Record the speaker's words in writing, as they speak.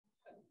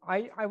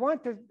I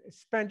want to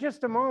spend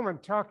just a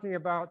moment talking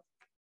about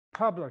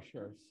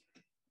publishers.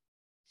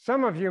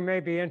 Some of you may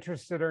be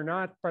interested or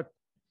not, but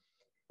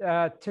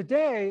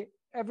today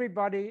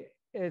everybody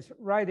is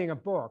writing a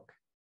book.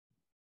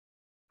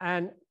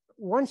 And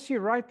once you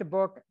write the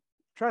book,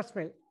 trust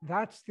me,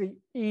 that's the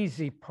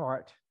easy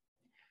part.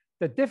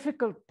 The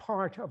difficult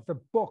part of the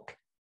book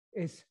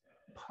is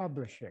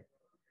publishing.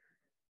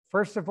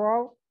 First of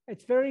all,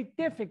 it's very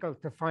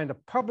difficult to find a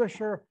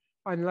publisher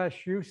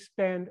unless you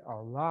spend a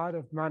lot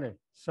of money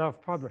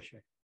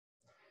self-publishing.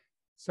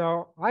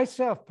 So I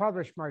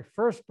self-published my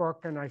first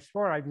book, and I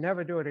swore I'd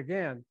never do it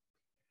again,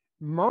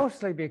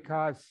 mostly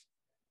because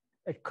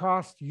it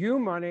costs you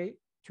money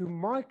to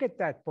market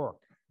that book.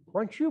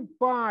 Once you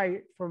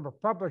buy from a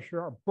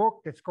publisher a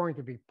book that's going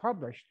to be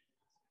published,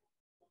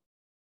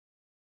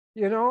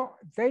 you know,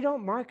 they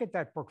don't market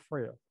that book for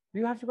you.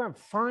 You have to go and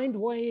find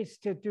ways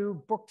to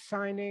do book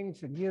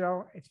signings, and, you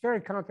know, it's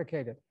very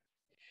complicated.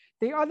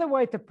 The other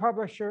way to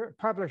publish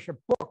a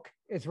book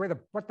is with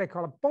what they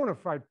call a bona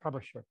fide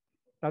publisher.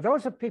 Now,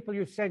 those are people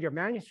you send your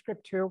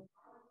manuscript to,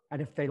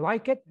 and if they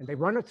like it, and they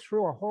run it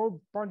through a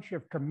whole bunch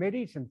of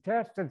committees and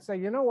tests and say,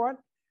 you know what,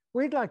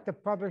 we'd like to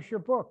publish your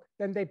book,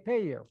 then they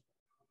pay you.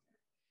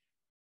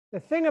 The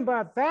thing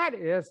about that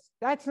is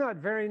that's not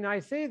very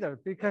nice either,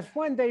 because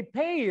when they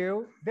pay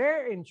you,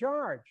 they're in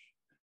charge.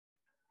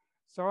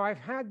 So I've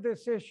had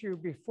this issue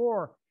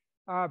before.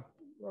 The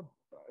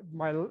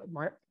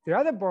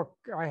other book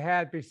I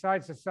had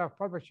besides the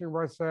self-publishing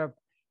was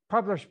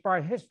published by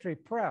History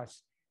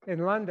Press in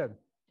London.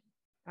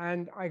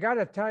 And I got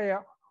to tell you,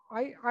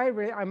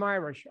 I'm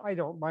Irish. I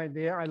don't mind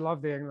I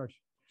love the English.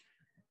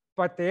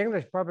 But the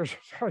English publishers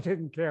I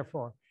didn't care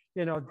for.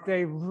 You know,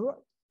 they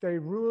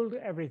ruled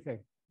everything.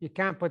 You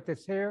can't put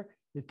this here.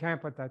 You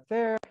can't put that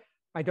there.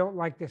 I don't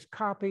like this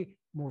copy.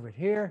 Move it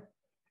here.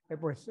 It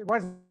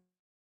wasn't.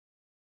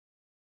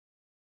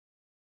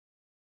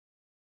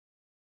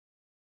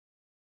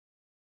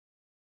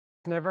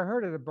 Never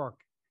heard of the book.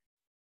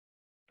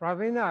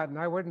 Probably not, and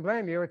I wouldn't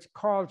blame you. It's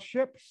called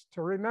Ships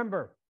to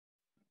Remember.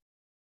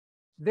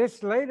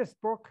 This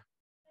latest book,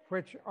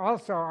 which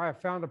also I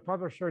found a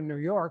publisher in New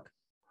York,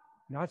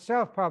 not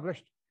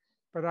self-published,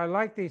 but I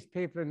like these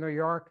people in New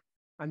York,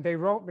 and they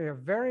wrote me a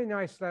very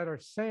nice letter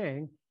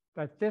saying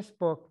that this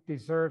book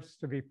deserves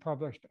to be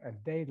published and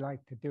they'd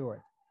like to do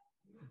it.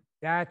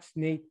 That's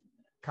neat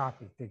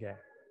copy to get.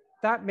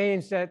 That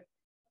means that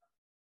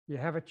you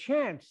have a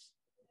chance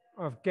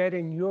of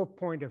getting your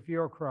point of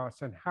view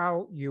across and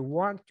how you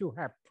want to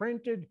have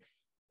printed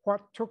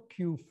what took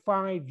you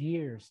 5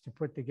 years to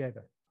put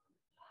together.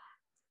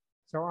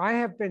 So I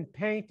have been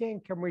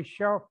painting. Can we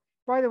show?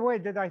 By the way,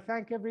 did I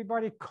thank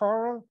everybody?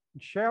 Coral,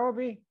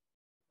 Shelby,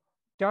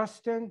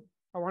 Dustin.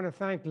 I want to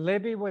thank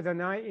Libby with an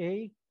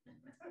IE.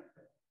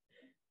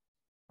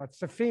 That's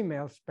the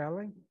female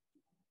spelling.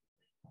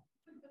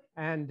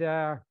 And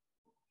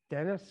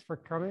Dennis for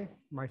coming,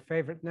 my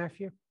favorite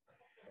nephew.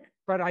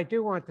 But I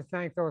do want to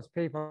thank those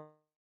people.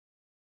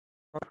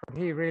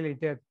 He really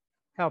did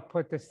help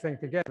put this thing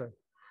together.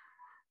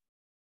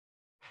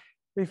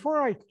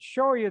 Before I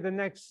show you the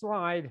next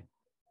slide,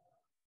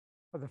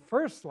 or the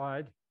first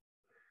slide,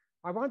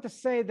 I want to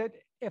say that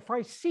if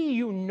I see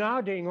you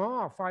nodding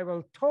off, I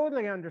will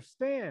totally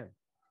understand.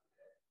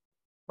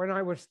 When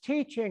I was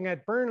teaching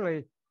at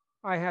Burnley,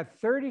 I had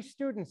 30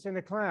 students in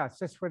the class.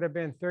 This would have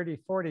been 30,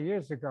 40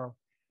 years ago.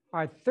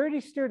 I had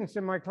 30 students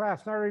in my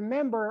class. And I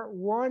remember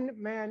one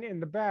man in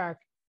the back,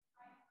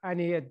 and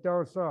he had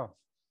dozed off.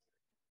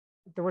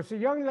 There was a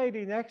young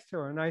lady next to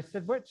her, and I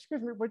said,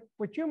 excuse me,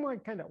 would you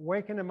mind kind of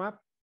waking him up?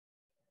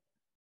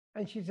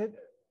 And she said,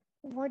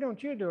 why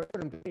don't you do it?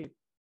 Put him to sleep.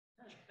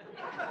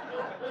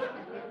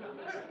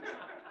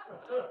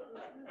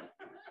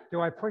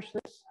 Do I push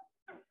this?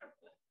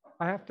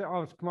 I have to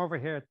always come over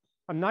here.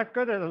 I'm not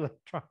good at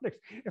electronics.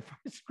 If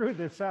I screw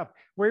this up,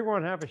 we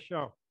won't have a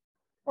show.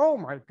 Oh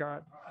my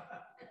God.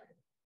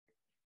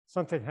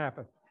 Something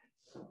happened.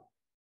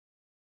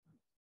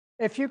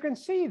 If you can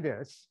see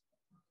this,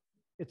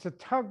 it's a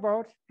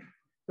tugboat.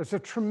 There's a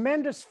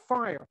tremendous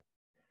fire.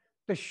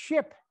 The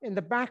ship in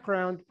the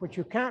background, which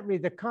you can't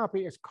read the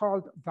copy, is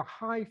called the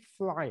High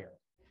Flyer.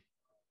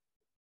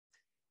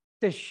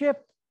 The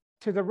ship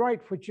to the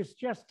right, which is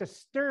just the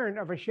stern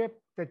of a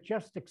ship that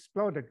just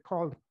exploded,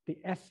 called the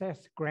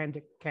SS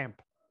Grand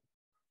Camp.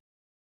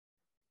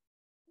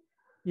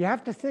 You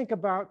have to think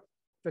about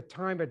the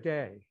time of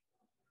day.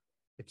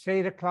 It's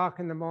 8 o'clock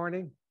in the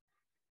morning.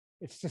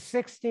 It's the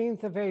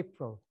 16th of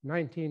April,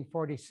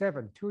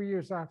 1947, 2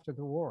 years after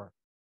the war.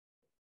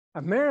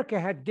 America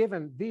had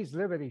given these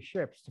Liberty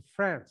ships to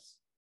France.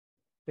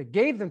 They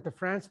gave them to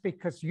France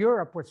because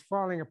Europe was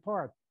falling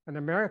apart and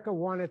America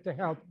wanted to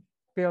help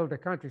build a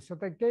country. So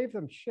they gave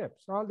them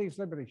ships, all these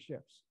Liberty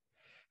ships.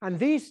 And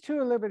these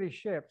two Liberty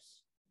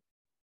ships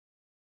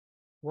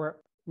were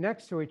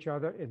next to each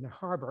other in the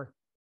harbor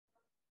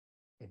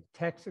in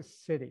Texas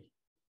City.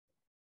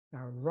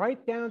 Now,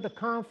 right down the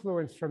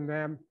confluence from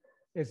them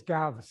is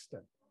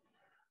Galveston.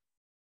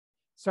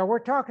 So we're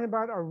talking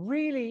about a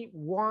really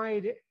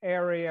wide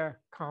area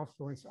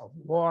confluence of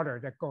water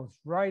that goes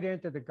right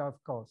into the Gulf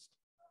Coast.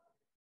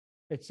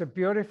 It's a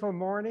beautiful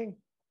morning.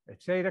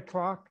 It's 8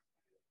 o'clock.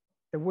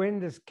 The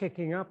wind is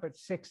kicking up at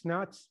 6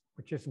 knots,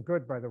 which isn't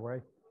good, by the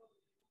way.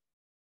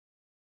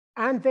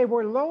 And they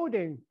were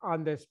loading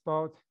on this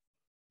boat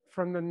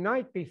from the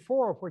night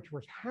before, which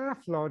was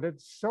half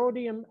loaded,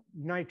 sodium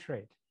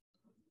nitrate.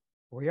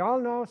 We all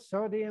know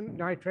sodium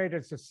nitrate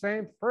is the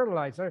same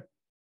fertilizer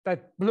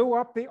that blew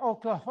up the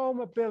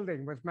Oklahoma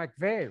building with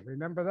McVeigh.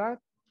 Remember that?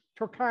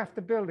 Took half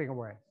the building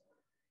away.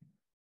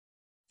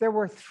 There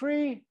were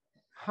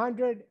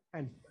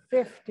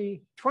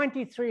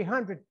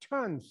 2,300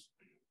 tons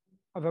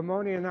of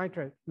ammonium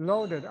nitrate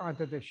loaded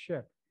onto this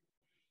ship.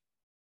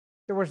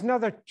 There was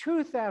another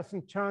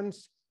 2,000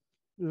 tons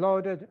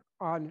loaded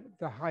on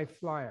the high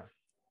flyer.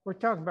 We're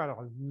talking about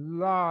a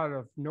lot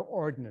of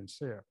ordnance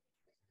here.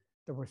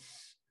 There was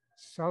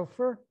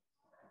sulfur,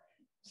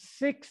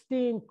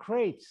 16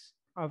 crates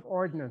of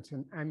ordnance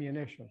and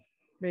ammunition.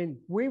 I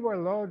mean, we were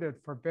loaded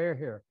for bear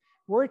here.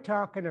 We're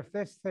talking, if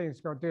this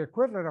thing's got the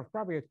equivalent of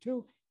probably a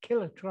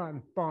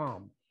 2-kilotron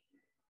bomb.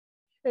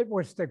 It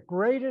was the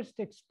greatest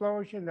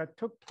explosion that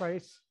took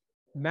place,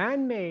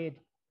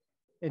 man-made,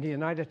 in the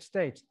United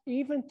States.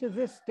 Even to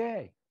this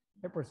day,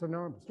 it was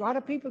enormous. A lot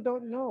of people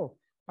don't know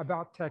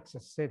about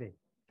Texas City.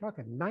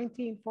 Talking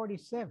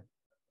 1947.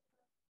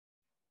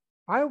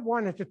 I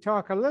wanted to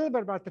talk a little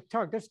bit about the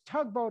this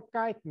tugboat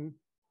Guyton.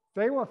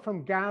 They were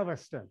from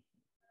Galveston.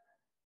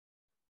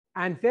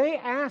 And they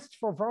asked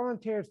for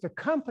volunteers, the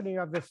company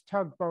of this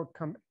tugboat,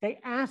 they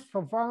asked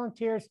for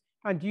volunteers,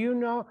 and do you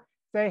know,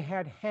 they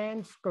had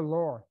hands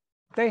galore.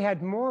 They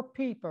had more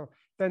people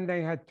than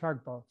they had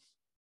tugboats.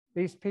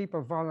 These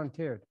people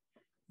volunteered.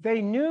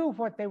 They knew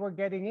what they were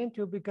getting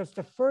into because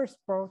the first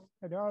boat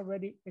had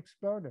already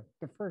exploded.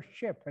 The first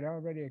ship had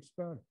already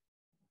exploded.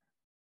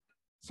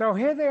 So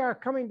here they are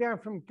coming down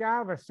from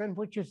Galveston,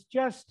 which is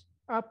just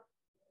up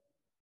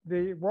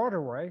the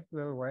waterway, a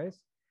little ways.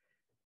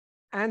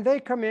 And they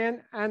come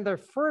in, and their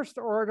first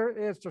order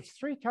is there's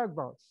 3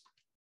 tugboats.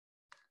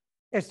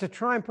 It's to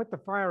try and put the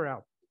fire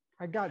out.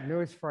 I got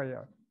news for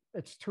you.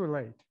 It's too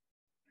late.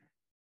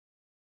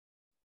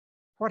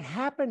 What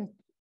happened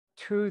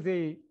to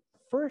the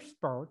first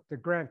boat, the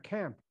Grant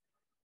Camp,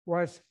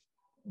 was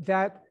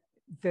that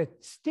the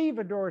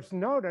stevedores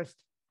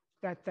noticed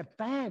that the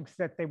bags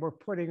that they were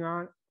putting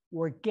on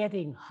were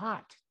getting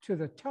hot to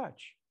the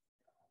touch.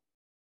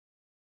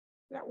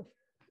 That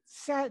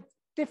sad,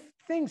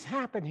 things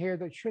happen here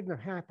that shouldn't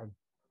have happened.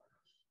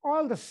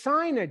 All the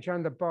signage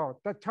on the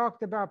boat that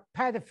talked about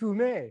pas de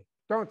fumée,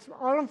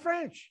 all in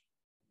French.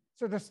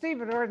 So the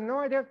stevedore had no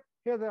idea,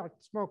 here they are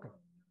smoking.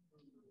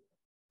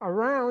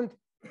 Around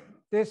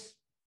this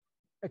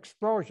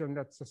explosion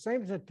that's the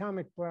same as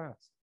atomic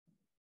blast.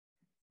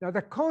 Now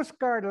the Coast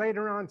Guard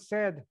later on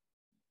said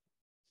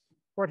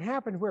what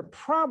happened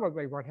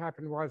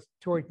was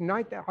to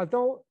ignite that,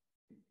 although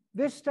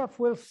this stuff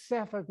will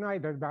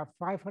self-ignite at about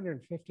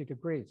 550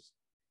 degrees.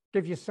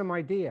 Give you some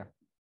idea.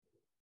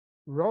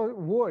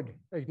 Wood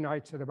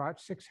ignites at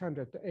about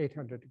 600 to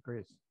 800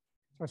 degrees.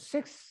 So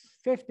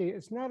 650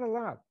 is not a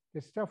lot.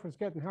 This stuff was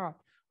getting hot.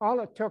 All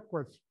it took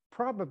was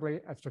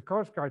probably, as the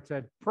Coast Guard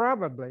said,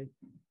 probably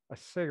a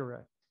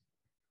cigarette.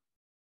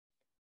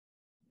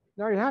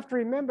 Now you have to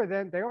remember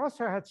then, they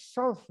also had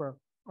sulfur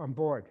on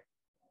board.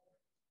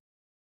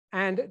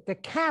 And the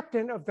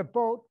captain of the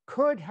boat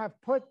could have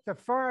put the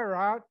fire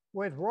out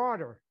with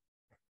water.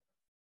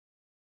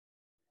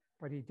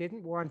 But he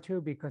didn't want to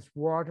because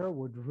water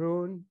would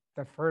ruin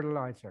the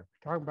fertilizer.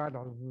 We're talking about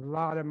a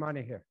lot of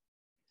money here.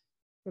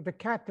 So the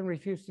captain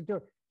refused to do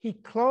it. He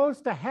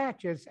closed the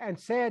hatches and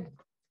said,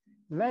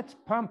 let's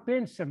pump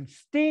in some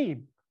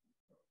steam.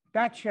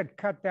 That should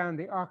cut down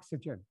the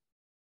oxygen.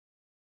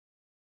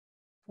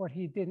 What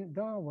he didn't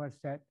know was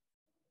that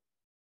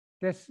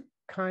this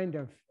kind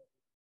of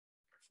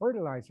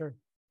fertilizer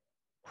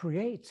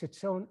creates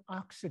its own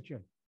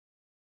oxygen.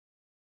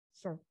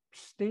 So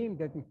steam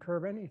didn't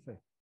curb anything.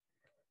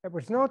 It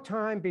was no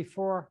time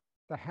before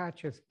the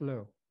hatches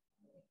blew.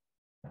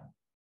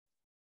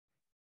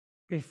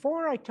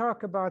 Before I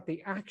talk about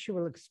the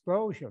actual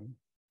explosion,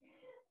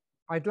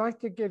 I'd like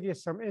to give you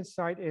some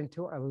insight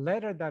into a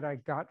letter that I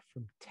got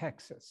from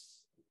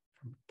Texas,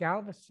 from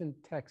Galveston,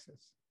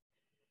 Texas.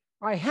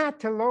 I had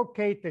to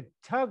locate the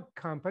tug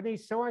company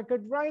so I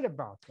could write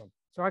about them,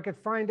 so I could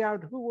find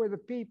out who were the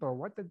people,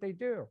 what did they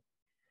do.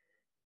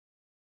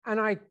 And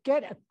I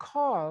get a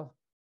call.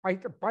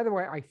 By the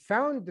way, I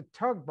found the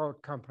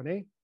tugboat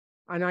company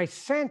and I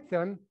sent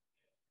them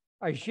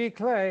a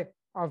giclée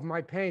of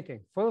my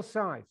painting, full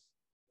size.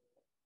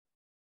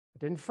 I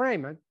didn't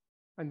frame it,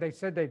 and they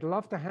said they'd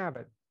love to have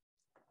it.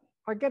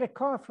 I get a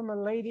call from a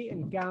lady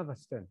in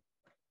Galveston.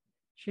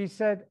 She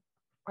said,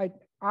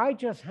 I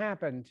just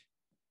happened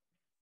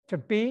to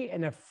be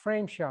in a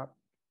frame shop,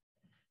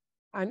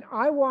 and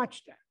I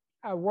watched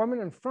a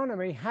woman in front of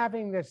me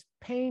having this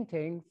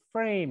painting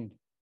framed.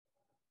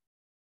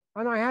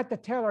 And I had to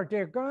tell her,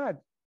 dear God,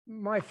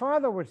 my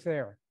father was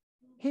there.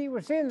 He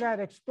was in that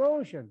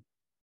explosion.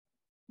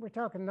 We're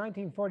talking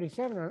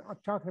 1947. I'm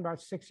talking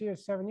about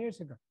 7 years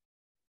ago.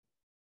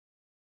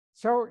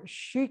 So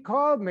she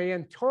called me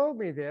and told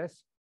me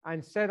this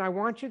and said, I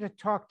want you to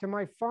talk to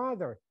my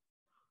father,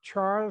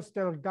 Charles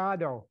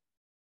Delgado.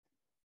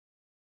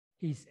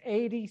 He's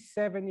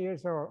 87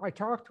 years old. I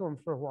talked to him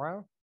for a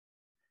while,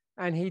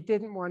 and he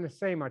didn't want to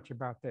say much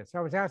about this. I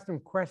was asking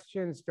him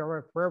questions,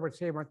 where was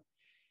he?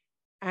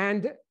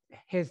 And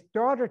his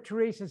daughter,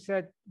 Teresa,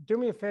 said, do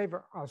me a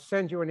favor, I'll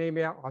send you an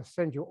email. I'll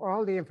send you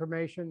all the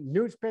information,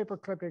 newspaper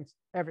clippings,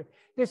 everything.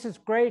 This is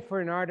great for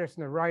an artist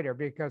and a writer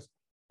because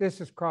this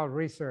is called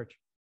research.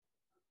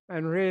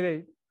 And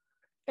really,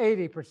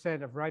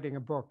 80% of writing a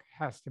book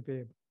has to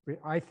be,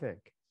 I think,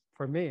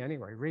 for me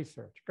anyway,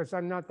 research, because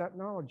I'm not that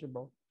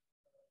knowledgeable.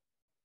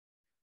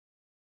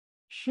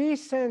 She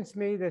sends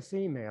me this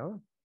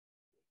email,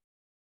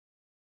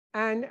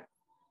 and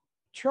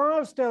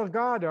Charles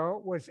Delgado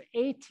was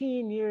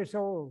 18 years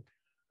old,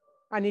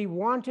 and he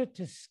wanted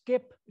to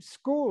skip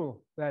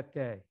school that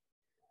day.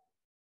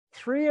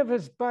 3 of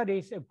his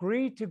buddies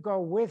agreed to go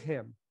with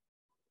him.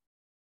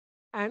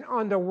 And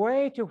on the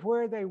way to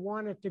where they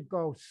wanted to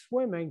go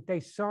swimming,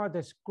 they saw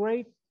this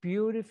great,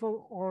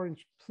 beautiful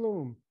orange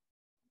plume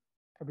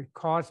that was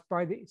caused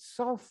by the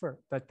sulfur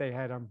that they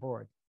had on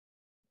board.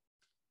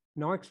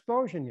 No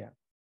explosion yet,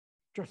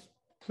 just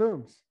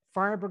plumes,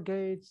 fire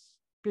brigades,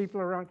 people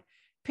around.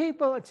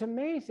 People, it's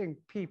amazing,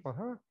 people,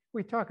 huh?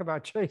 We talk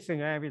about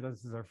chasing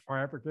ambulances or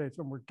fire brigades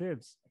when we're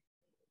kids.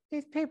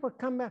 These people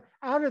come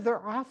out of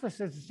their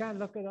offices and say,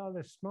 look at all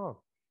this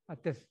smoke,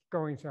 at this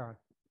goings on.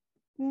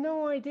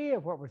 No idea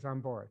what was on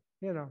board,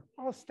 you know,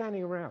 all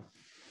standing around.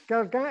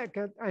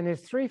 And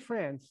his 3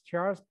 friends,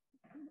 Charles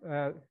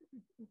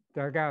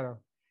Delgado,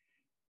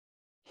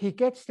 he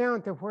gets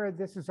down to where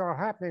this is all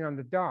happening on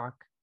the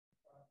dock,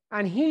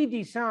 and he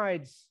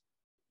decides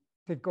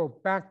to go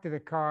back to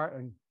the car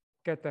and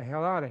get the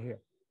hell out of here.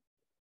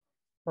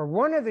 But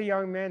one of the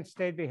young men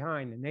stayed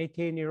behind, an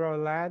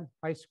 18-year-old lad,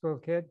 high school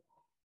kid,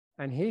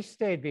 and he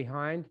stayed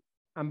behind.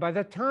 And by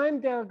the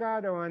time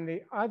Delgado and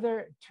the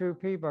other 2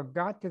 people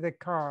got to the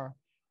car,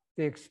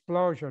 the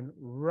explosion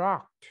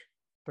rocked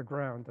the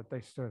ground that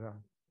they stood on.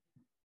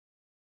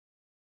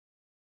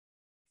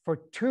 For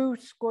 2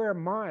 square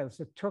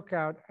miles, it took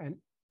out and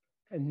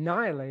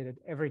annihilated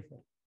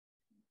everything.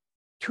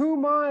 2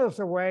 miles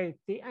away,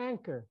 the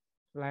anchor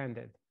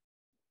landed.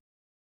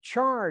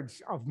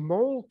 Shards of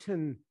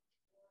molten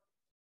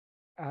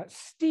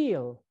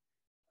steel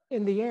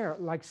in the air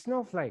like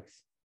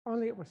snowflakes,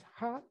 only it was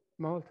hot,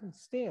 molten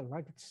steel,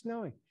 like it's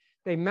snowing.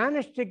 They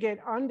managed to get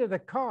under the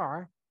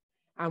car,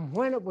 and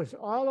when it was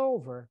all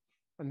over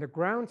and the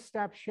ground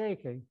stopped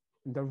shaking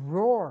and the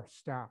roar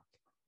stopped,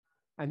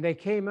 and they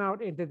came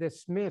out into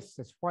this mist,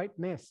 this white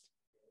mist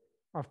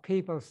of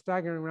people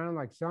staggering around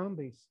like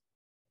zombies.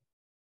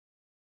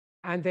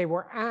 And they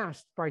were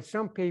asked by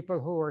some people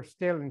who were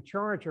still in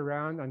charge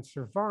around and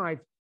survived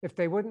if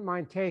they wouldn't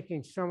mind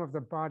taking some of the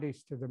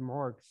bodies to the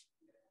morgues.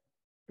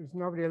 There's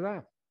nobody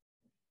left.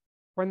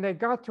 When they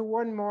got to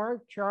one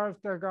morgue, Charles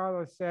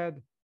Delgado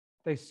said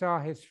they saw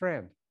his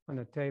friend on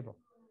a table.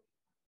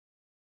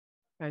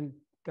 And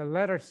the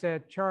letter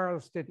said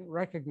Charles didn't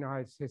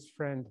recognize his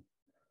friend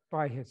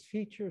by his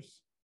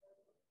features,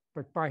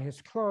 but by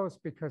his clothes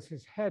because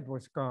his head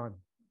was gone.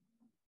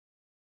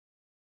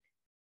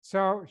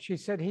 So she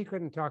said he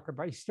couldn't talk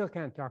about it. He still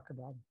can't talk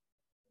about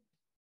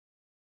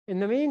it. In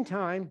the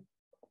meantime,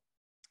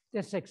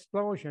 this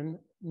explosion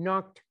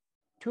knocked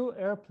 2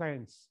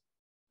 airplanes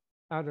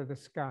out of the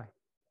sky.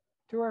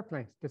 2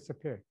 airplanes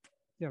disappeared,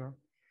 you know.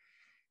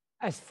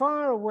 As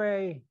far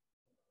away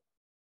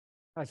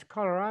as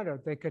Colorado,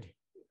 they could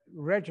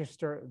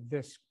register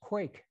this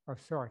quake of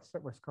sorts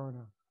that was going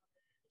on.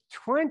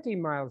 20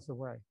 miles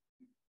away,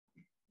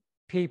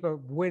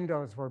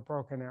 windows were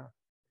broken out.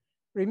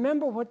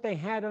 Remember what they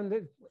had on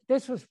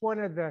this was one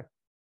of the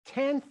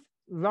 10th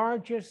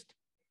largest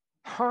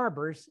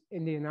harbors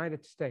in the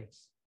United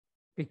States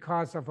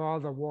because of all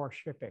the war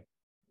shipping.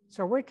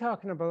 So we're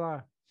talking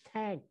about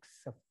tanks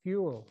of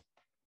fuel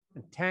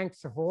and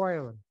tanks of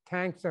oil and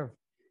tanks of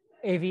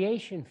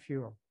aviation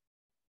fuel,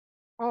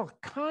 all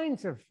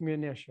kinds of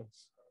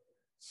munitions.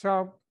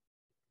 So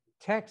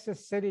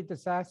Texas City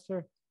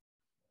disaster,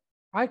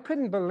 I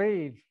couldn't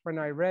believe when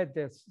I read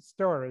this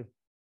story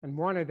and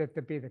wanted it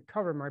to be the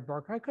cover of my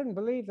book, I couldn't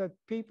believe that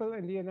people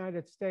in the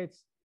United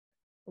States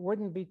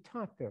wouldn't be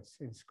taught this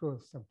in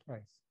schools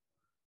someplace.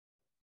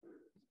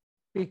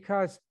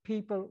 Because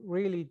people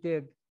really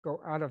did go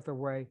out of the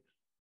way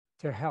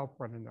to help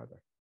one another.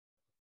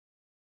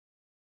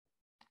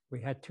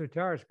 We had 2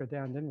 towers go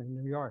down in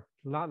New York,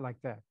 a lot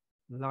like that.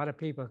 A lot of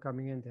people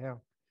coming in to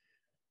help.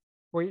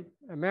 We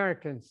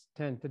Americans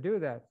tend to do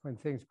that when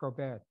things go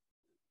bad.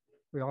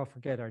 We all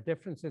forget our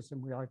differences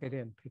and we all get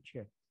in, pitch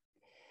in.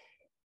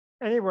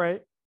 Anyway,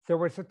 there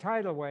was a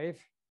tidal wave,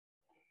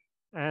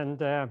 and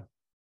the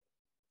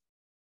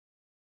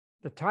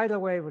tidal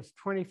wave was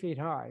 20 feet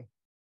high,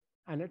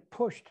 and it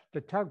pushed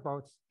the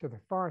tugboats to the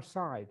far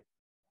side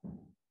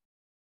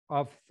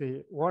of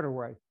the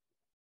waterway.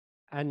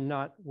 and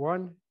not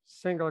one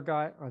single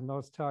guy on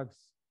those tugs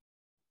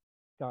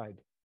died.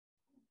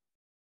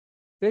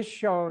 This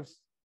shows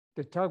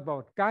the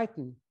tugboat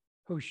Guyton,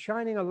 who's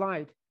shining a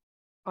light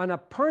on a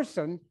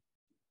person.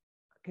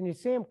 Can you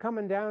see him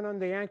coming down on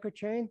the anchor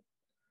chain?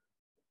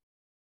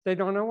 They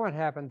don't know what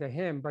happened to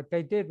him, but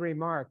they did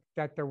remark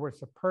that there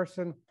was a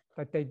person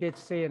that they did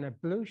see in a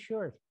blue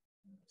shirt.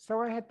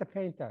 So I had to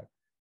paint that.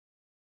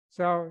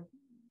 So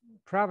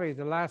probably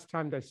the last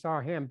time they saw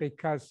him,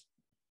 because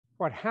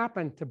what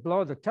happened to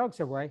blow the tugs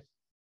away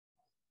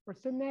was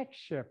the next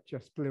ship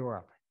just blew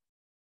up.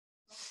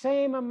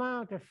 Same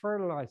amount of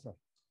fertilizer.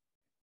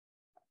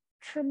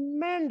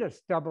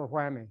 Tremendous double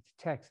whammy to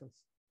Texas.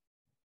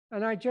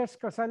 And I just,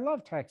 because I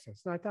love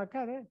Texas, and I thought,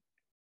 God,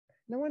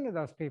 no wonder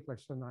those people are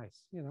so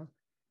nice, you know.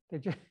 They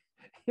just,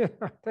 you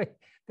know,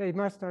 they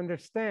must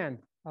understand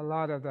a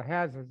lot of the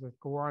hazards that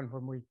go on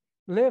when we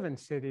live in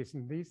cities,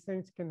 and these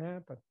things can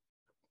happen.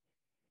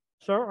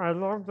 So I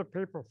love the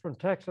people from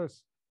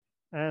Texas,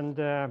 and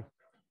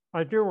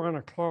I do want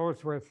to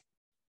close with,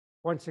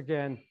 once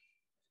again,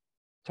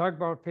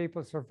 tugboat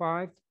people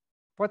survived.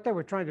 What they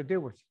were trying to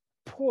do was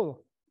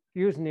pull,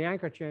 using the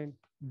anchor chain,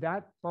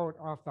 that boat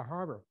off the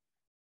harbor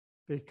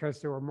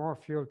because there were more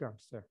fuel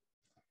dumps there.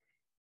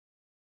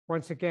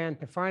 Once again,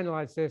 to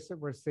finalize this, it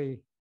was the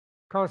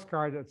Coast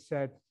Guard that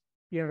said,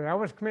 you know, they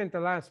always come in at the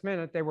last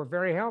minute. They were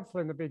very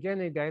helpful in the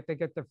beginning day to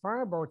get the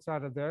fireboats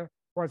out of there.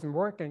 Wasn't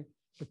working.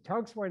 The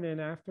tugs went in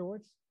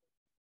afterwards.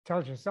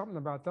 Tells you something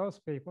about those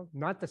people.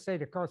 Not to say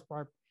the Coast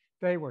Guard,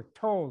 they were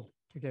told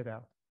to get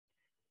out.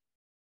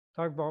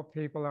 Tugboat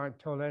people aren't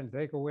told anything.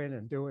 They go in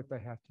and do what they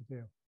have to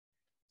do.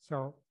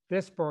 So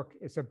this book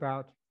is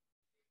about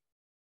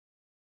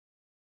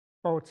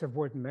boats of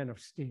wood and men of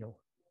steel.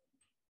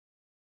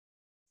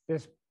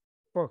 This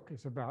book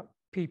is about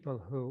people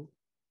who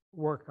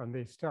work on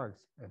these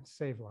tugs and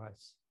save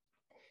lives.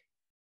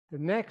 The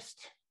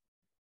next,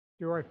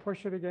 do I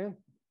push it again?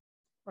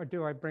 Or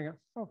do I bring it?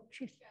 Oh,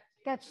 geez,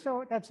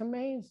 that's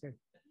amazing.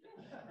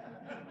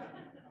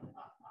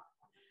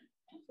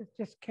 It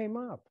just came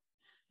up.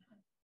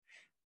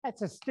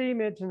 That's a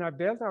steam engine I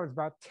built. I was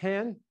about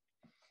 10.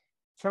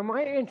 So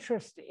my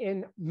interest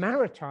in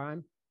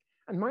maritime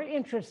and my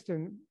interest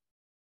in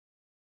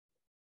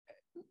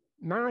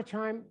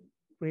maritime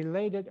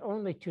related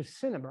only to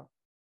cinema,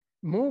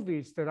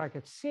 movies that I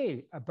could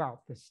see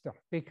about this stuff.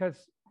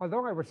 Because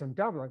although I was in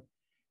Dublin,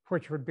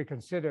 which would be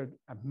considered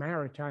a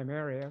maritime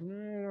area, I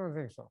don't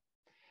think so.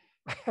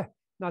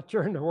 Not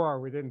during the war,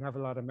 we didn't have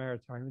a lot of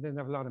maritime. We didn't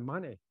have a lot of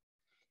money.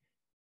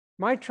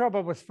 My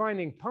trouble was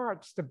finding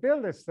parts to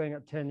build this thing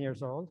at 10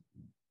 years old.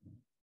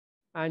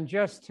 And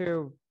just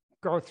to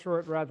go through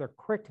it rather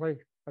quickly,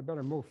 I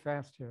better move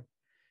fast here.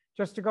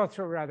 Just to go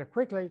through it rather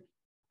quickly,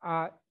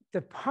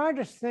 the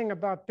hardest thing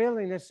about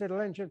building this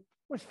little engine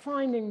was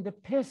finding the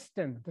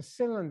piston, the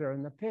cylinder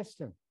and the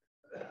piston.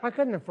 I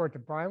couldn't afford to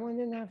buy one,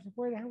 didn't have to,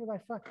 where the hell would I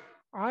find?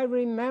 I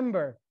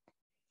remember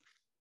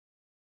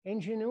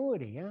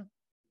ingenuity, yeah?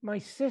 My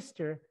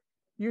sister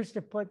used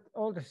to put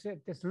all this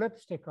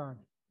lipstick on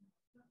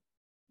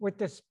with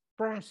this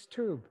brass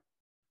tube.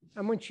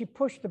 And when she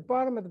pushed the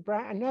bottom of the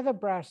brass, another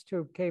brass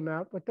tube came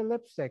out with the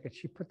lipstick, and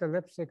she put the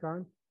lipstick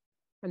on,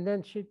 and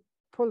then she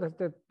pulled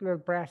the little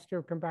brass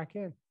tube come back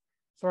in.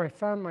 So I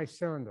found my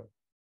cylinder.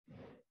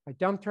 I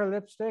dumped her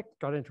lipstick,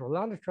 got into a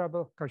lot of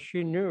trouble because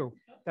she knew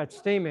that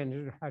steam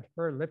engine had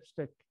her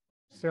lipstick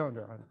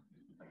cylinder on it.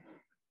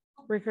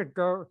 We could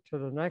go to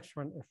the next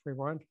one if we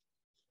want.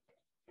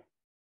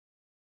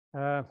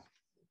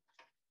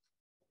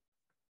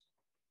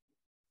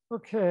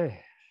 Okay,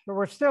 so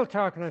we're still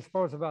talking, I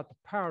suppose, about the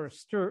power of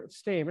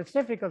steam. It's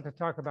difficult to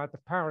talk about the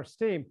power of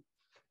steam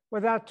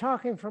without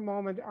talking for a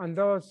moment on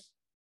those,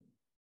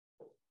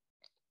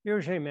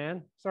 usually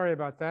men, sorry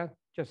about that,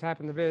 just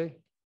happened to be,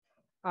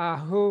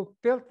 who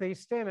built these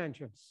steam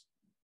engines.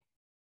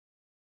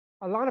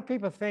 A lot of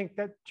people think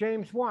that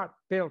James Watt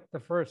built the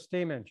first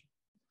steam engine.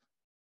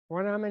 I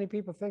wonder how many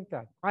people think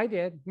that. I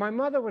did. My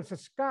mother was a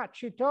Scot.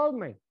 She told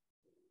me,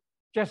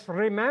 just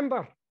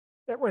remember,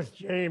 it was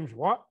James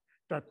Watt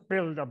that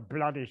built a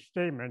bloody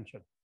steam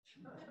engine.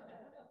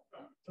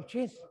 So,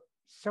 geez,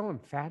 so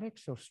emphatic,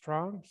 so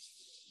strong,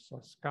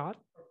 so Scot.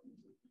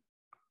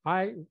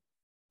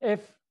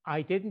 If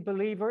I didn't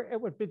believe her,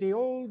 it would be the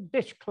old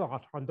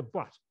dishcloth on the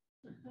butt.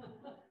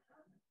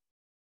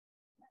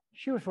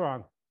 She was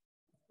wrong.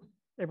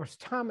 It was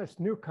Thomas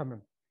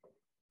Newcomen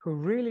who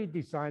really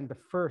designed the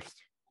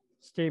first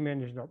steam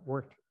engine that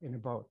worked in a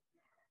boat.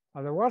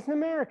 Now, there was an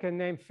American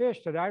named Fish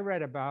that I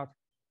read about,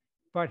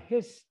 but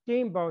his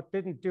steamboat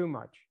didn't do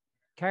much,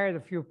 carried a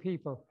few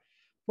people.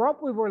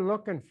 What we were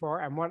looking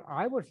for, and what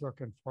I was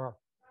looking for,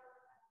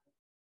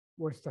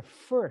 was the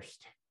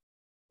first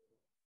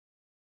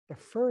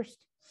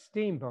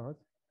steamboat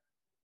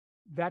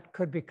that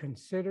could be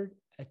considered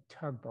a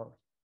tugboat.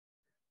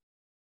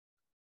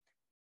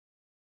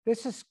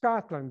 This is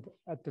Scotland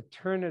at the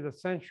turn of the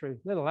century,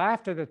 a little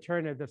after the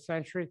turn of the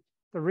century.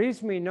 The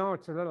reason we know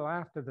it's a little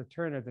after the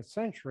turn of the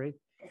century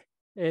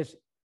is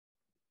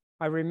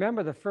I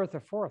remember the Firth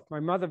of Forth. My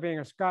mother being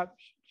a Scot,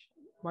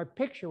 My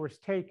picture was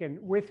taken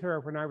with her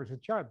when I was a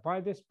child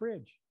by this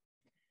bridge.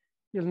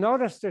 You'll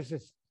notice there's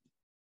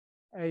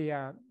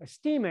a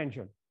steam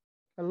engine,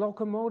 a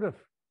locomotive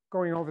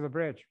going over the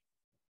bridge.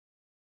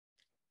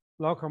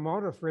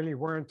 Locomotives really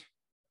weren't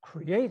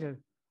created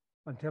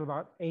until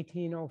about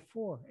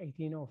 1804,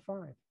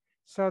 1805.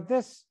 So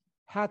this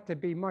had to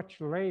be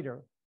much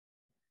later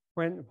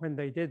when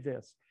they did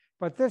this.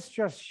 But this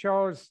just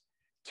shows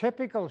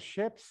typical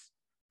ships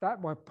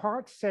that were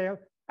part sail.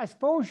 I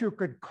suppose you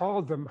could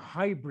call them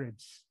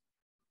hybrids.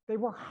 They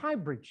were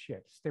hybrid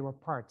ships. They were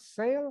part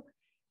sail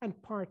and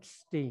part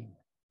steam.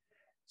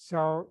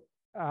 So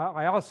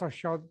I also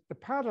showed the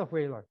paddle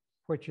wheeler,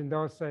 which in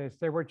those days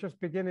they were just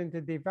beginning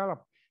to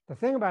develop. The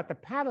thing about the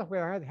paddle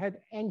wheeler had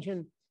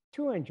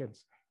two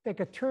engines. They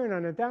could turn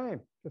on a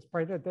dime.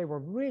 Despite that, they were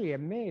really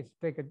amazed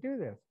they could do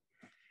this.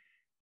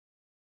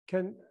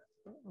 Can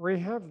we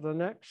have the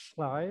next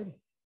slide?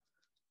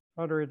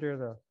 How do we do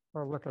that?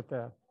 Oh, look at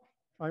that.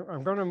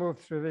 I'm going to move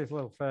through these a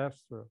little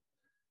faster.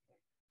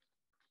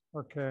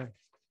 Okay.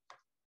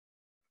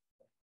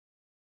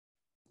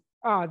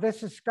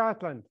 This is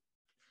Scotland.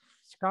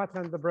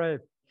 Scotland the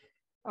Brave.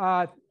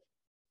 I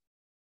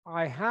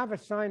have a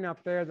sign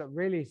up there that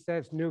really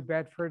says New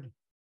Bedford,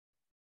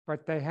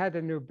 but they had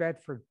a New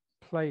Bedford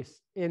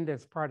place in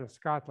this part of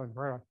Scotland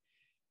where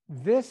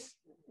this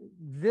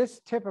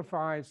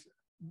typifies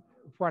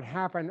what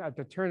happened at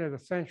the turn of the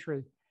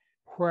century,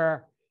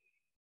 where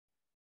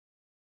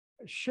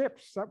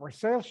ships that were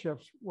sail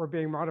ships were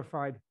being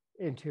modified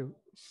into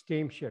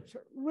steamships.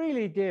 It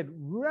really did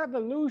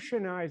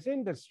revolutionize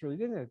industry,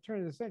 didn't it? Turn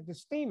of the century, the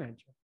steam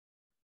engine.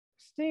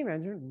 Steam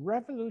engine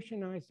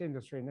revolutionized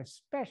industry, and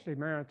especially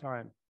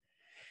maritime.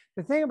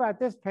 The thing about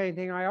this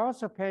painting, I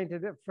also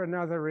painted it for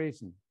another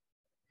reason.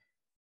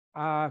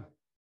 The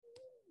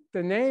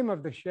name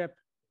of the ship,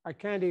 I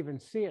can't even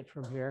see it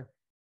from here.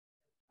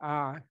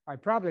 I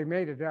probably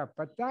made it up,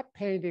 but that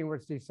painting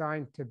was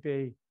designed to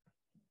be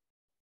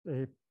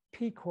the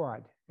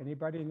Pequod.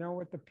 Anybody know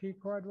what the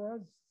Pequod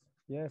was?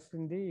 Yes,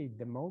 indeed,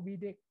 the Moby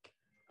Dick,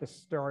 the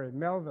story,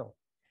 Melville.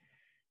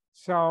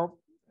 So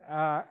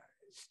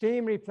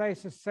steam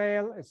replaces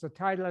sail is the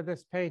title of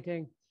this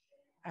painting.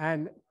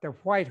 And the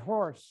white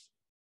horse,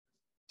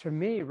 to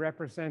me,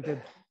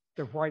 represented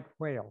the white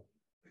whale.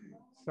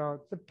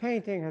 So the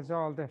painting has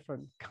all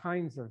different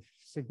kinds of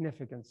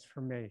significance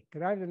for me.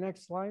 Could I have the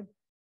next slide?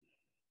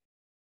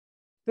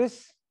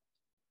 This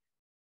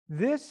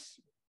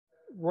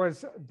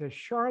was the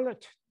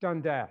Charlotte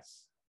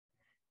Dundas,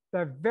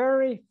 the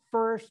very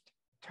first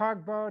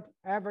tugboat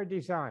ever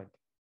designed.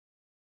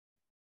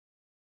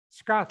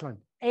 Scotland,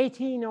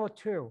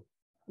 1802,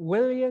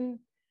 William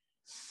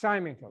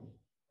Symington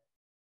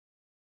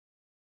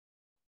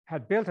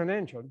had built an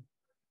engine,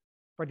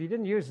 but he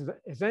didn't use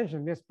his engine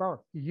in this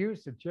boat. He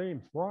used the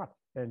James Watt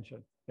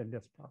engine in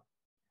this boat.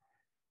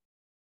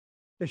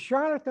 The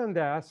Charlotte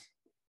Dundas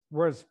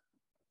was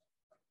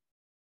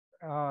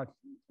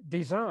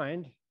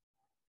designed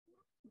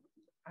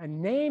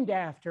and named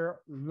after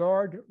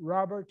Lord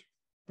Robert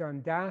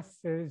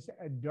Dundas's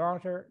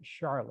daughter,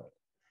 Charlotte.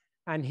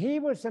 And he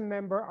was a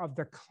member of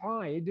the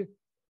Clyde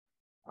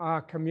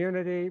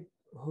community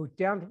who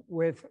dealt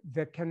with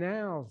the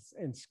canals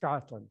in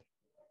Scotland.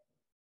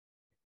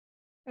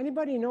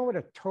 Anybody know what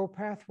a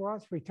towpath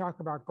was? We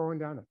talk about going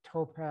down a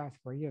towpath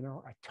where, you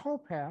know, a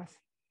towpath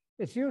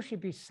is usually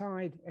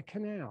beside a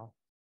canal.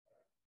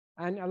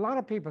 And a lot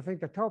of people think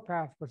the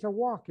towpath was a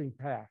walking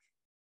path.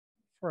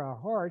 For a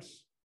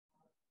horse,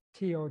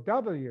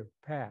 TOW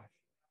path.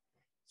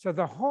 So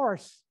the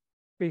horse,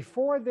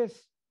 before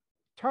this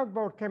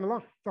tugboat came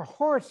along, the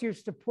horse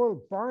used to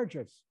pull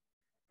barges.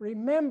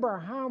 Remember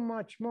how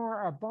much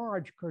more a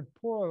barge could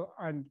pull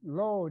and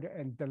load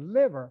and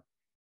deliver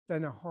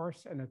than a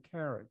horse and a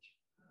carriage.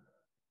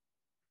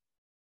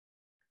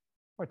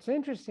 What's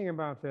interesting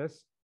about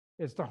this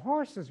is the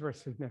horses were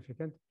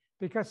significant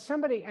because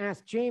somebody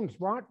asked James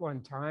Watt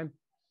one time,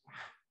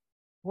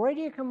 where do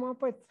you come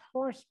up with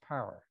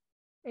horsepower?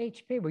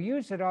 HP, we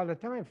use it all the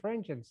time for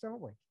engines,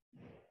 don't we?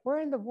 Where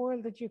in the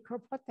world did you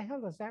come? What the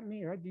hell does that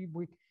mean? Right?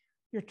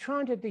 You're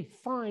trying to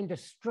define the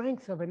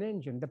strength of an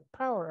engine, the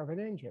power of an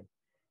engine.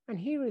 And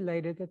he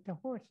related it to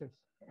horses.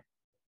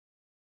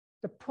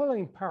 The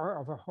pulling power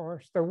of a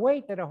horse, the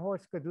weight that a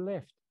horse could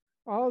lift,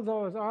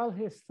 all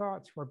his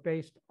thoughts were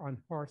based on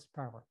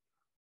horsepower.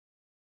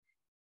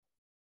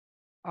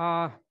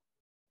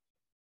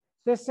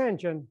 This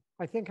engine,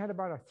 I think, had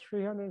about a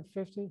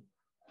 350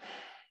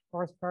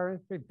 horsepower.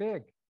 It's pretty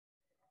big.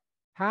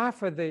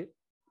 Half of the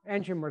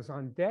engine was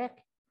on deck,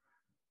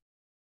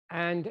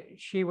 and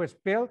she was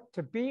built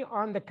to be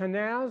on the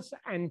canals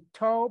and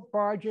tow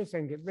barges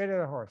and get rid of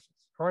the horses.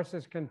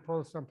 Horses can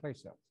pull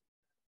someplace else.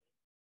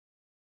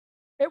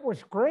 It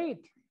was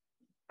great.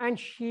 And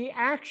she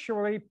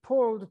actually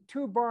pulled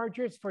 2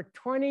 barges for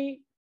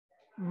 20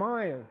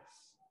 miles,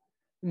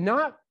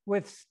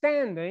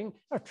 notwithstanding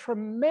a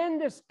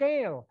tremendous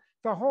gale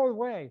the whole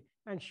way.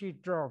 And she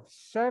drove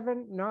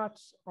 7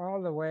 knots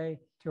all the way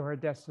to her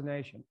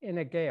destination in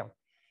a gale.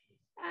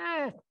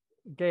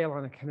 gale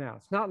on a canal.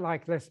 It's not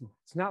like, listen,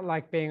 it's not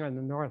like being on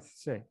the North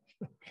Sea,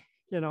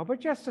 but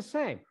just the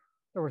same.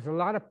 There was a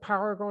lot of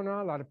power going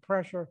on, a lot of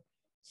pressure.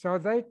 So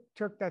they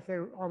took that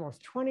thing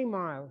almost 20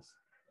 miles,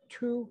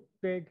 2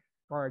 big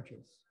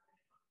barges.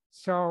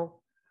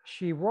 So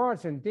she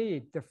was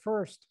indeed the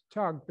first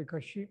tug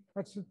because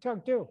what's the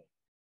tug do?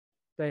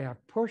 They have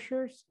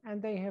pushers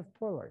and they have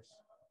pullers.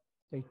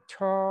 They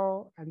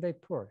tow and they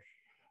push.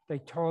 They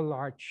tow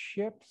large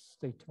ships,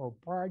 they tow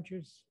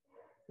barges.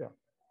 Yeah.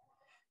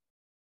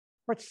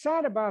 What's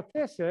sad about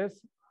this is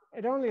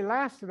it only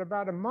lasted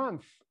about a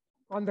month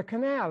on the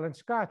canal in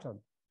Scotland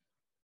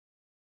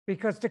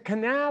because the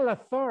canal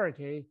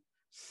authority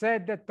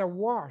said that the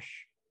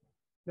wash,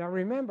 now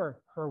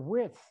remember her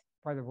width,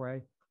 by the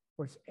way,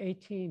 was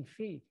 18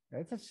 feet.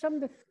 That's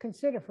something to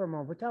consider for a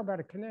moment. We're talking about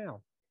a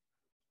canal.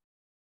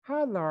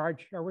 How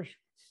large, I wish,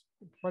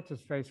 what's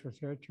his face was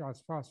here,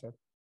 Charles Fawcett.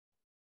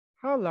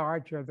 How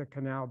large are the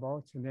canal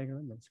boats in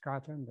England and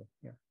Scotland?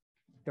 Yeah.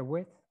 The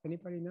width,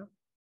 anybody know?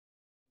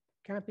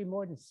 Can't be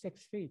more than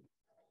 6 feet.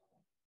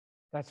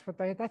 That's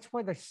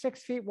why they're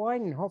 6 feet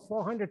wide and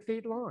 400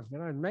 feet long.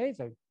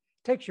 Amazing.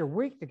 It takes you a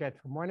week to get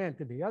from one end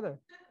to the other.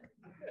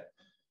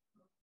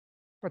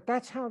 But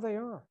that's how they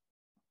are.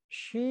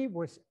 She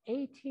was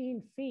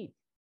 18 feet,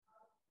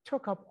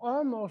 took up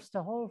almost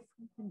the whole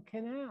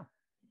canal.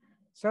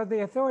 So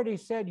the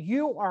authorities said,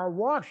 you are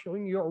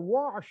washing, your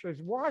wash is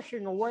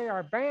washing away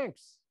our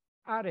banks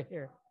out of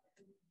here.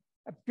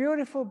 A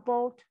beautiful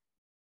boat.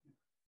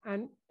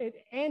 And it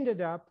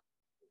ended up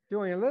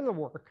doing a little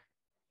work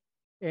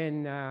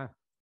in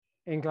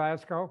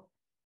Glasgow,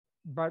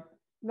 but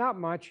not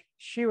much.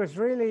 She was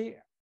really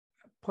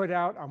put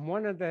out on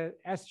one of the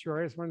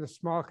estuaries, one of the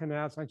small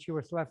canals, and she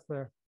was left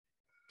there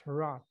to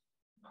rot.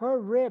 Her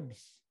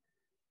ribs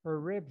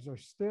are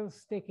still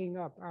sticking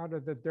up out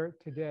of the dirt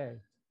today.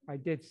 I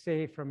did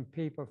see from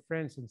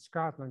friends in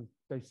Scotland,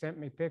 they sent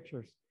me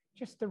pictures,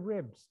 just the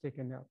ribs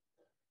sticking up.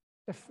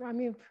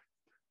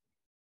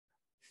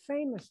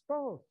 Famous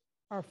boat,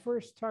 our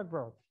first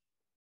tugboat,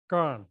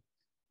 gone.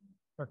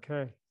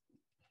 Okay.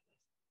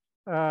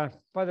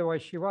 By the way,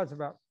 she was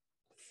about,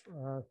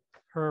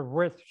 her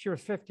width, she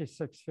was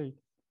 56 feet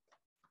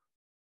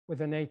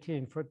with an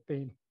 18-foot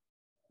beam.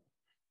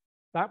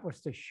 That was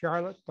the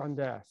Charlotte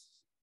Dundas.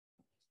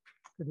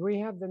 Could we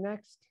have the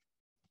next?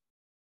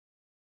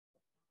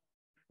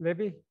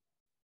 Libby?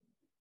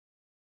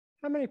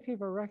 How many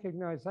people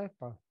recognize that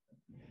boat?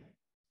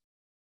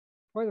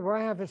 Boy, do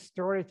I have a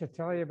story to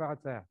tell you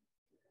about that.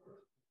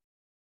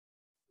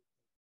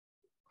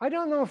 I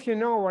don't know if you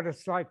know what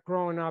it's like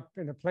growing up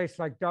in a place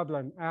like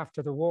Dublin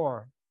after the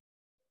war,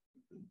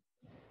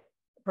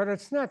 but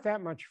it's not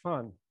that much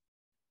fun.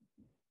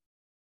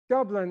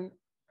 Dublin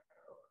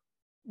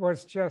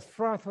was just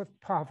fraught with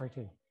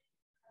poverty.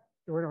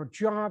 There were no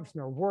jobs,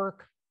 no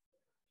work.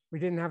 We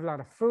didn't have a lot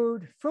of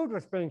food. Food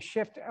was being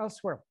shipped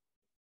elsewhere,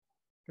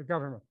 the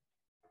government.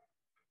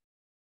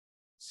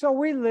 So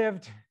we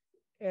lived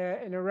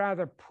in a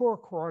rather poor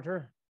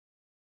quarter,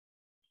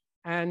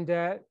 and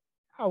a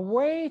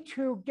way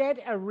to get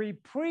a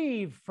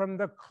reprieve from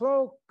the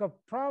cloak of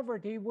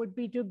poverty would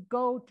be to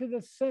go to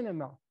the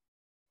cinema.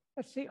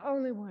 That's the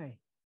only way.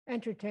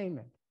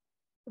 Entertainment.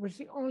 It was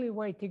the only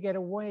way to get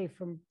away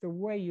from the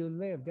way you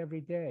lived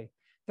every day.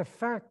 The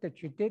fact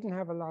that you didn't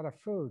have a lot of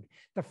food,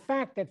 the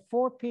fact that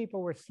 4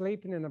 people were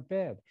sleeping in a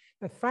bed,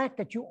 the fact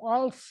that you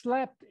all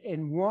slept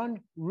in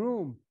one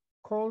room,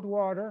 cold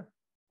water,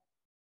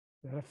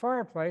 and a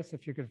fireplace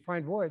if you could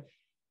find wood,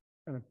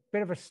 and a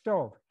bit of a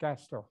stove,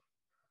 gas stove.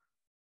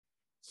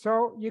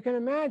 So you can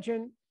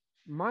imagine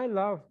my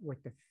love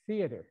with the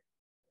theater.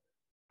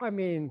 I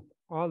mean,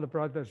 all the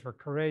brothers were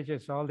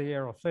courageous, all the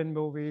Errol Flynn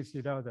movies,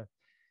 the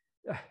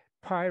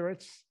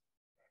pirates.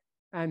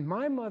 And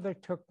my mother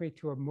took me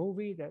to a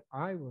movie that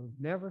I will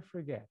never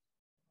forget.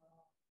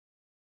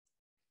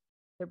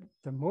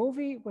 The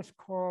movie was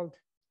called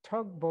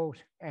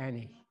Tugboat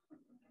Annie.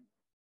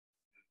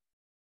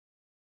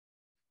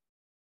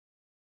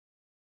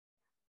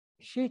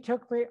 She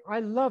took me, I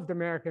loved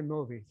American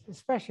movies,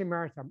 especially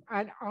maritime,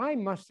 and I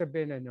must have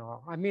been in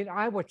awe. I mean,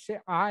 I would say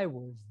I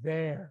was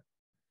there.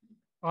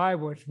 I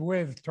was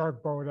with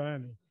Tugboat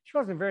Annie. She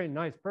wasn't a very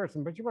nice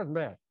person, but she wasn't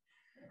bad.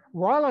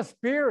 Wallace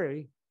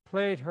Beery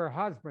played her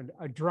husband,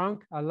 a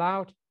drunk, a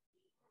lout,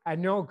 a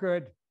no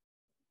good,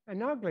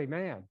 an ugly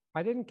man.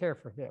 I didn't care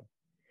for him.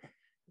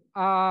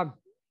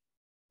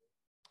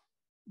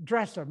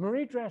 Dressler,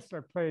 Marie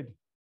Dressler played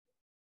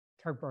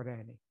Tugboat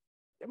Annie.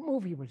 The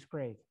movie was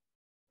great.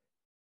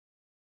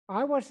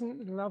 I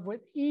wasn't in love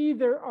with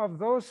either of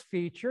those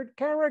featured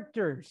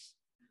characters.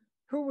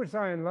 Who was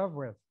I in love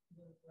with?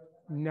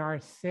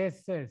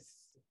 Narcissus.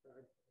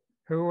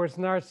 Who was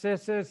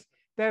Narcissus?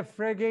 The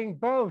frigging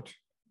boat.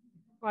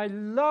 I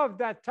love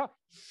that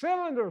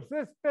cylinders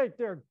this big,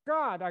 dear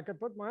God, I could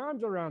put my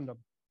arms around them.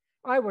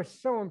 I was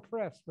so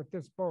impressed with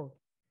this boat,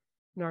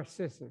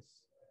 Narcissus.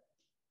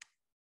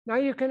 Now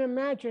you can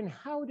imagine,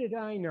 how did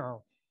I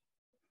know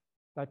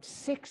that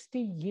 60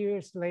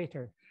 years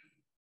later,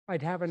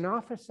 I'd have an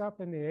office up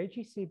in the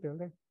AGC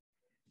building,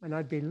 and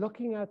I'd be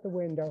looking out the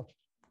window,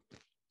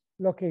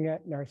 looking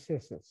at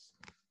Narcissus.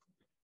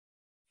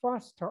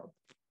 Foss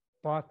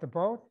bought the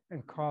boat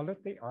and called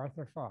it the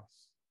Arthur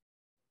Foss.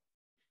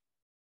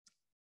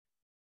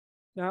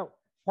 Now,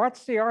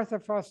 what's the Arthur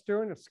Foss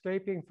doing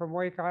escaping from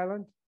Wake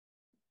Island?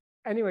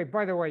 Anyway,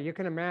 by the way, you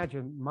can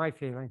imagine my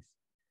feelings.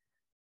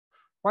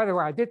 By the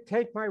way, I did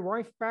take my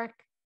wife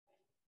back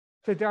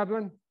to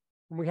Dublin,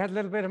 and we had a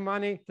little bit of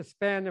money to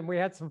spend, and we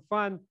had some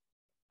fun.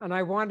 And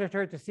I wanted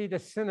her to see the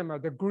cinema,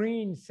 the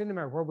green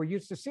cinema, where we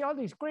used to see all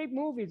these great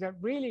movies that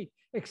really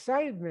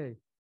excited me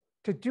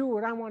to do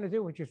what I want to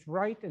do, which is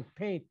write and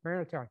paint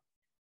maritime.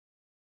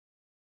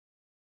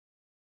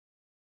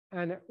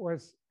 And it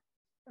was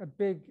a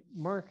big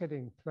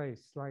marketing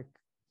place, like,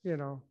 you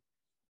know,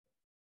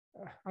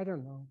 I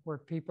don't know, where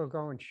people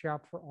go and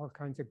shop for all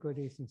kinds of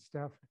goodies and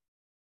stuff.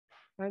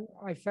 And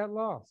I felt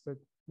lost that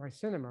my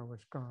cinema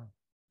was gone.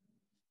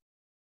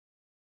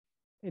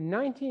 In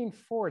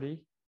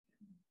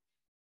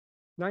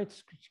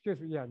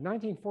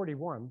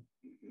 1941,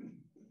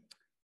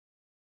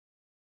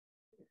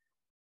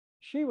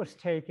 she was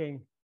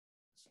taking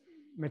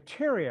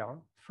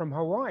material from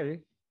Hawaii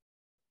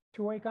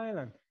to Wake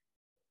Island.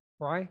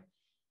 Why?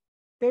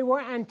 They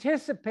were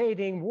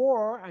anticipating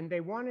war, and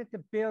they wanted to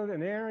build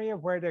an area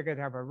where they could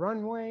have a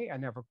runway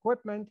and have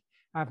equipment,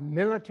 have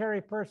military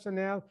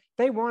personnel.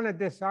 They wanted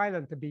this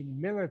island to be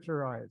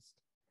militarized.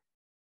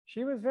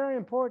 She was very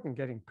important,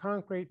 getting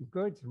concrete and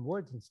goods and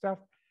woods and stuff.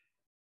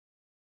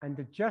 And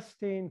the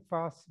Justine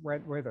Foss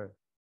went with her.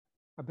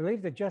 I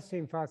believe the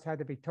Justine Foss had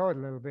to be towed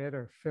a little bit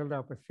or filled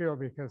up with fuel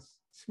because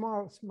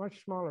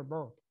much smaller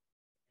boat.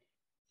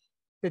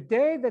 The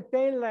day that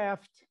they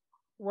left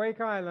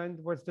Wake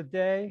Island was the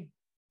day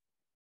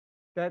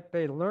that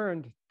they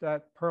learned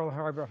that Pearl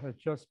Harbor had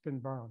just been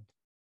bombed.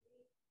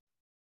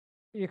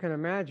 You can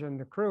imagine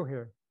the crew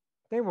here.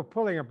 They were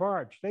pulling a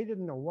barge. They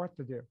didn't know what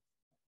to do.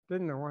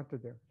 Didn't know what to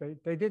do.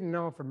 They didn't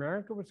know if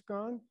America was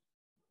gone.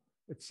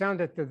 It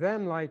sounded to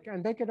them like,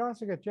 and they could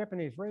also get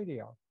Japanese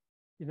radio.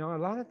 You know, a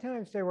lot of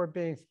times they were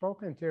being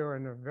spoken to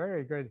in a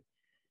very good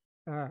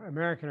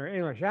American or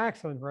English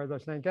accent, where they're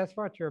saying, guess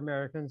what, you're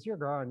Americans, you're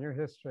gone, you're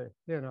history,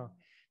 you know.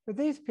 But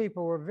these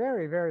people were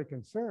very, very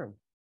concerned.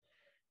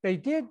 They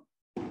did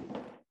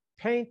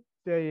paint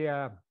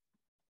the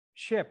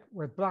ship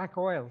with black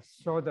oil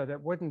so that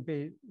it wouldn't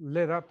be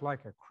lit up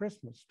like a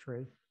Christmas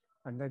tree,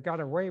 and they got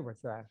away with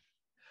that.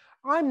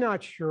 I'm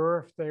not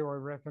sure if they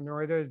were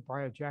reconnoitered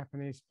by a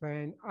Japanese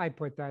plane. I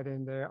put that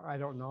in there. I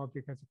don't know,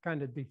 because it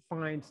kind of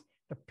defines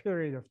the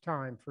period of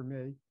time for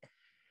me.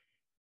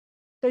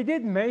 They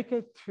did make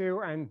it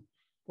to, and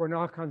won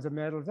all kinds of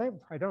medals.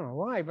 I don't know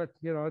why, but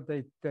you know,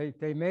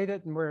 they made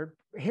it and were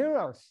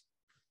heroes.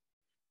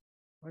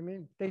 I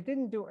mean, they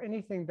didn't do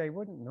anything they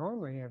wouldn't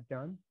normally have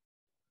done.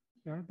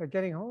 You know, they're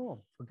getting home,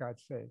 for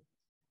God's sake.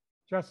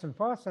 Justin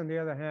Foss, on the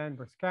other hand,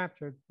 was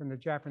captured when the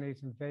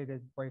Japanese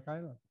invaded Wake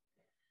Island.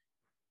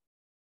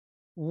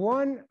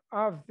 One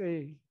of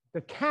the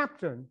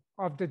captain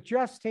of the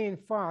Justine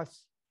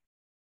Foss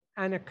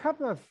and a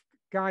couple of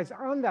guys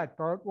on that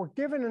boat were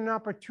given an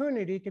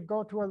opportunity to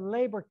go to a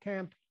labor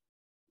camp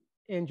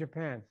in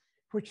Japan,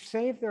 which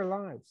saved their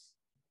lives,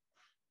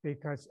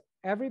 because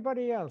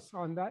everybody else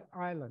on that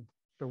island,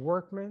 the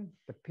workmen,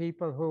 the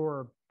people who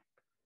were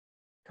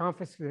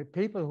confiscated,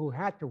 people who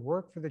had to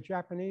work for the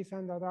Japanese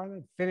on that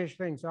island, finish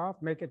things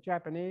off, make it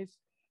Japanese,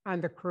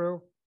 and the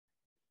crew.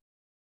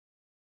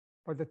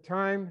 By the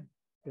time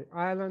the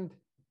island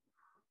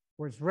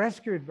was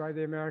rescued by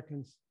the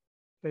Americans,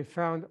 they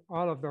found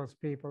all of those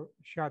people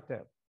shot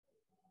dead.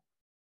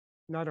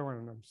 Another one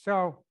of them.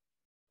 So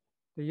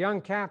the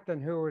young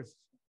captain who was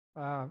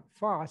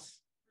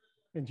Foss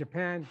in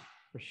Japan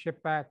was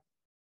shipped back.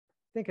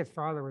 I think his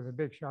father was a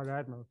big shot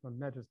admiral and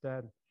met his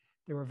dad.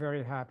 They were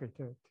very happy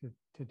to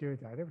do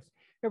that.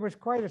 It was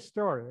quite a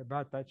story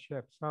about that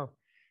ship. So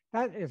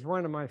that is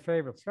one of my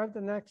favorites. So the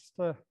next,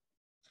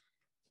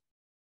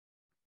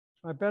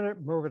 I better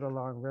move it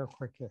along real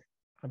quick here.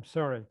 I'm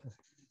sorry.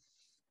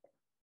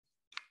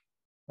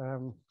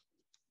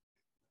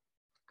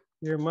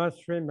 You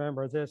must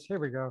remember this. Here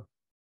we go.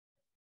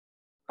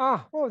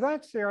 Oh,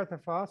 that's the Arthur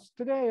Foss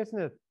today, isn't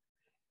it?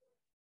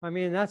 I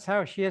mean, that's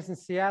how she is in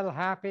Seattle,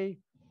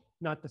 happy.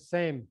 Not the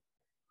same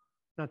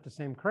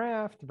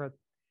craft, but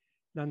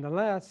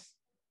nonetheless,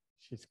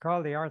 she's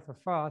called the Arthur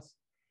Foss.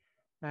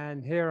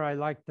 And here I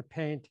like to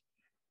paint.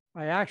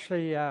 I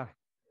actually, there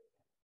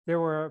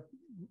were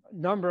a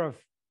number of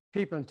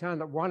people in town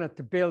that wanted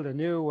to build a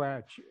new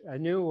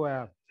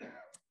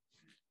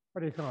what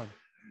do you call it,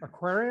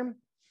 aquarium?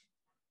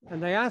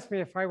 And they asked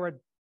me if I would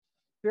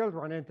build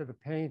one into the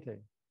painting,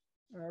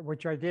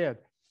 which I did.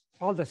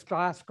 All this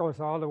glass goes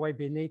all the way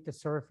beneath the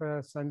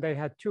surface, and they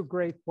had two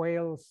great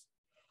whales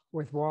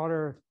with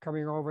water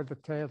coming over the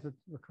tails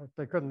because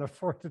they couldn't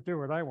afford to do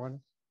what I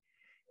wanted.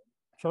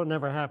 So it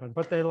never happened,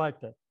 but they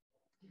liked it.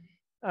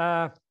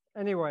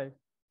 Anyway,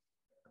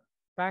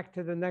 back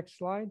to the next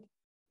slide.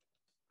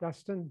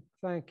 Dustin,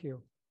 thank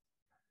you.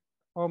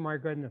 Oh my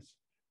goodness.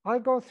 I'll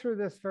go through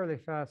this fairly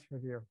fast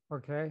with you,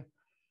 okay?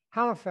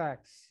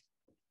 Halifax,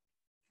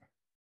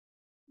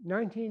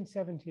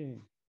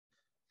 1917.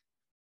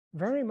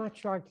 Very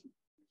much like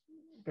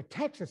the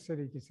Texas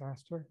City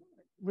disaster,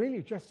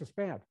 really just as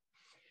bad.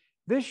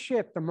 This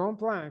ship, the Mont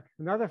Blanc,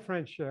 another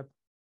French ship,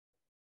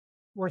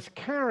 was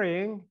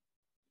carrying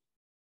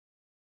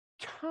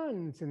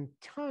tons and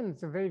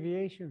tons of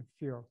aviation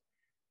fuel,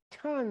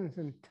 tons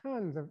and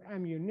tons of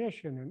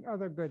ammunition and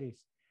other goodies.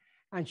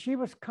 And she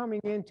was coming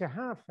into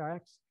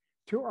Halifax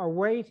to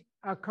await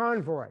a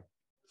convoy.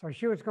 So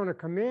she was going to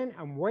come in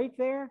and wait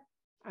there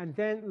and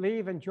then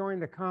leave and join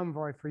the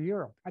convoy for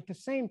Europe. At the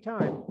same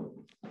time,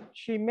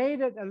 she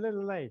made it a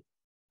little late.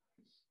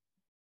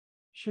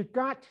 She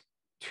got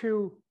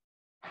to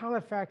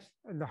Halifax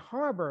in the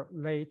harbor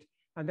late,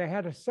 and they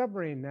had a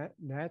submarine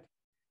net,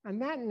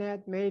 and that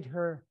net made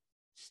her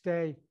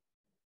stay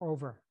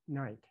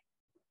overnight.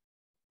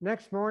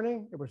 Next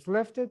morning, it was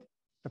lifted.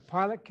 The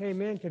pilot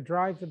came in to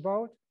drive the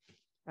boat,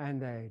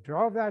 and they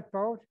drove that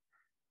boat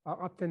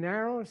up the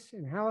Narrows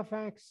in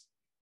Halifax.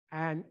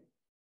 And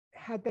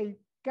had they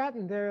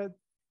gotten there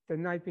the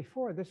night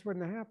before, this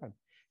wouldn't have happened.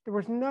 There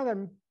was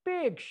another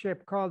big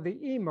ship called the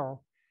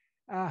Emo,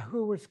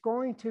 who was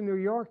going to New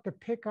York to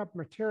pick up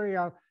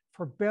material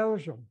for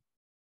Belgium,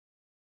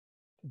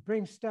 to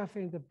bring stuff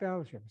into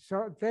Belgium.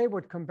 So they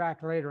would come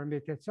back later and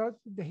meet it. So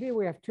here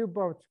we have two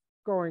boats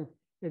going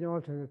in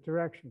alternate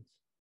directions.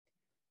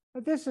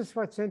 But this is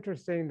what's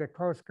interesting the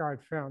Coast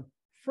Guard found.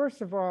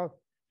 First of all,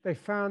 they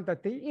found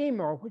that the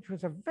Emo, which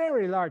was a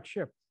very large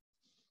ship,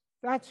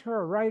 that's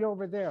her right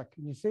over there.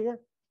 Can you see her?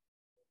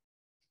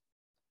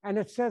 And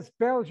it says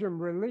Belgium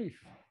Relief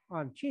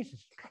on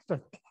Jesus.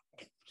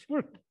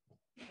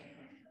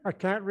 I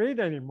can't read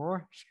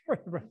anymore.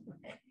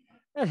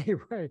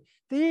 Anyway,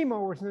 the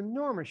Emo was an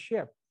enormous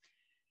ship.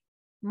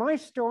 My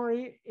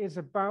story is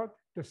about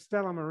the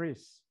Stella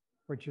Maris,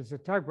 which is a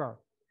tugboat.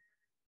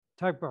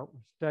 Tugboat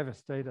was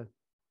devastated,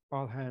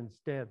 all hands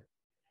dead.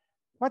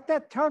 What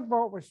that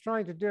tugboat was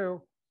trying to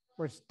do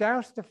was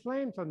douse the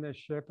flames on this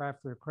ship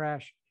after the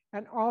crash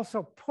and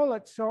also pull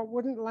it so it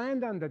wouldn't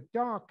land on the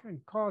dock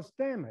and cause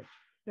damage.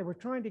 They were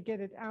trying to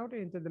get it out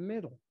into the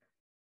middle.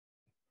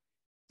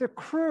 The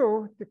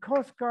crew, the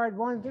Coast Guard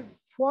wondered,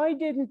 why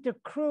didn't the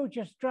crew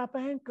just drop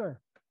anchor?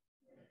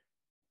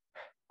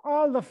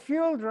 All the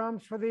fuel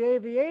drums for the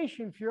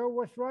aviation fuel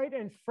was right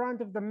in front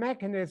of the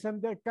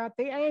mechanism that got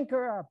the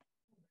anchor up.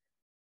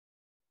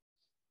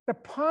 The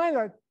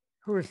pilot,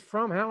 who is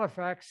from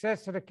Halifax,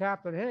 says to the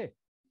captain, hey,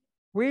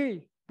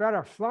 we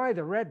better fly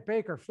the red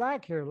Baker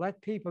flag here,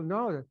 let people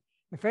know that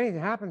if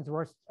anything happens to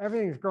us,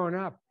 everything's going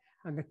up.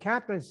 And the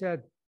captain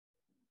said,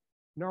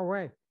 no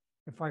way.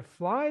 If I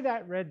fly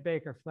that red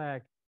Baker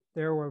flag,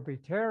 there will be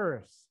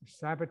terrorists,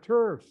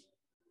 saboteurs,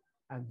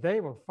 and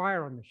they will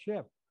fire on the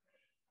ship.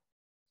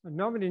 And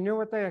nobody knew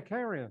what they were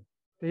carrying.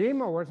 The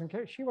Emo wasn't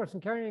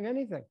carrying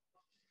anything.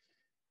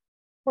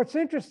 What's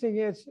interesting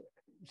is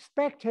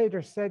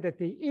spectators said that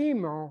the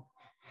Emo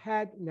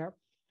had, now,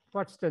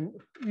 what's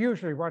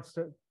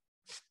the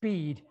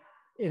speed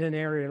in an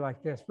area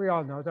like this? We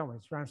all know, don't we?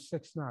 It's around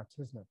 6 knots,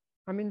 isn't it?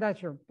 I mean,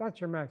 that's your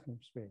maximum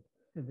speed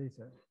in these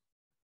areas.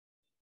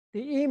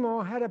 The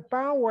Emo had a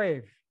bow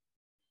wave.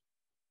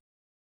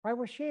 Why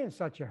was she in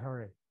such a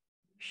hurry?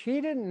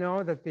 She didn't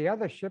know that the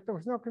other ship, there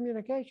was no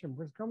communication,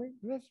 was coming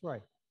this way.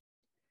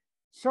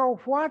 So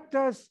what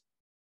does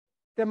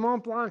the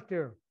Mont Blanc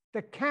do?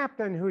 The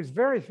captain, who's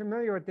very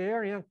familiar with the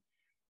area,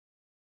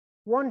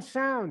 one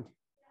sound,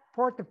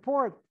 port to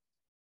port,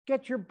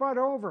 get your butt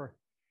over.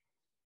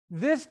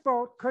 This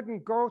boat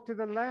couldn't go to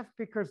the left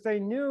because they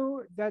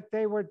knew that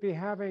they would be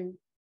having,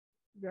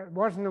 that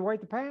wasn't the way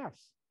to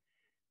pass.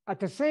 At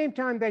the same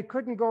time, they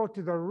couldn't go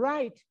to the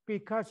right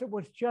because it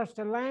was just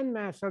a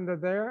landmass under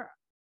there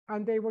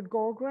and they would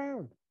go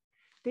aground.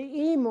 The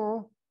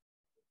Emo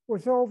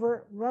was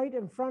over right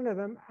in front of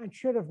them and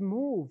should have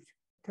moved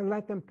to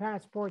let them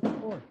pass port to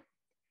port.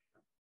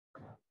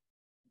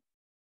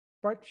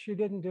 But she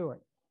didn't do it.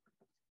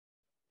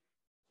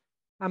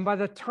 And by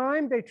the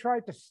time they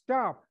tried to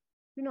stop,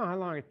 you know how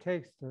long it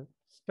takes to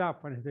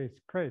stop one of these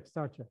crates,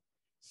 don't you?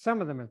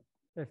 Some of them,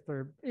 if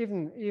they're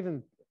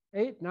even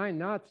 8, 9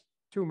 knots,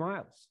 2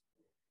 miles,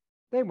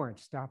 they weren't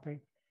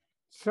stopping.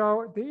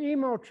 So the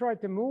Emo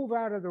tried to move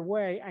out of the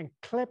way and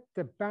clip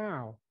the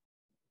bow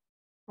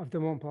of the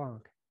Mont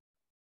Blanc.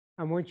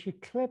 And when she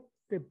clipped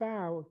the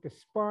bow, the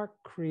spark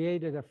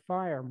created a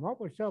fire. And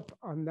what was up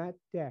on that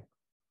deck?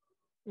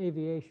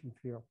 Aviation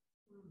fuel.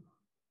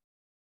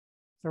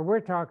 So we're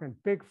talking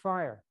big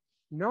fire.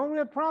 No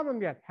real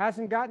problem yet.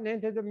 Hasn't gotten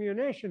into the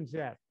munitions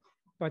yet,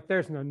 but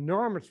there's an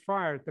enormous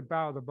fire at the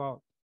bow of the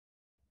boat.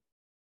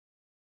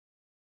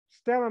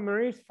 Stella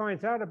Maris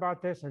finds out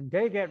about this and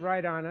they get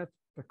right on it,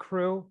 the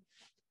crew,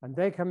 and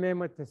they come in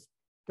with this.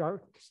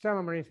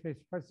 Stella Maris means,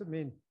 what does it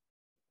mean?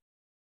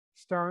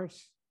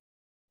 Stars?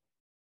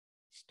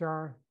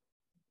 Star?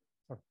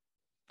 Oh,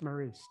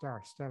 Marie,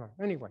 star, Stella.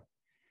 Anyway,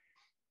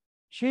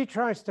 she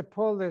tries to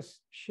pull this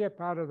ship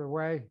out of the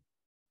way,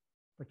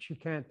 but she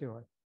can't do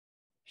it.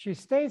 She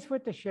stays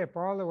with the ship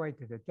all the way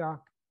to the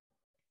dock.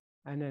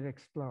 and it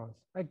explodes.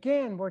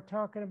 Again, we're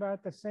talking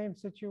about the same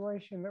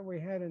situation that we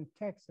had in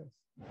Texas.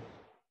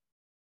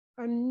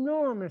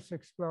 Enormous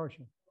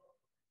explosion.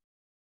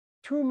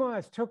 2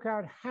 miles, took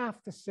out half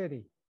the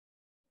city.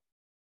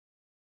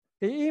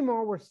 The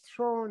Emo was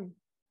thrown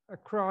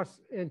across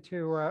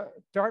into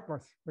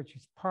Dartmouth, which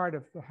is part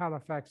of the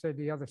Halifax at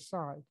the other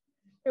side.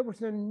 It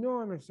was an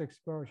enormous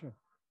explosion.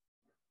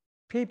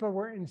 People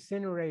were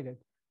incinerated.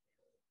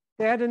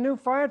 They had a new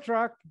fire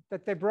truck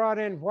that they brought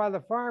in while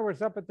the fire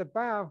was up at the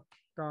bow,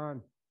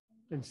 gone,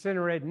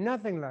 incinerated,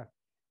 nothing left.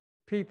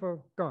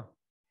 People gone.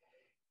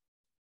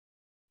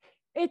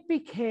 It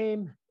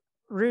became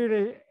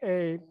really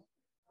a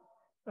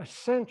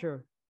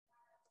center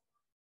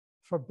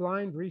for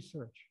blind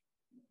research.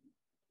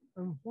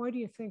 And why do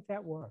you think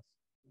that was?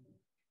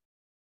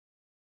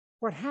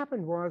 What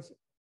happened was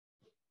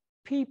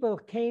people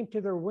came to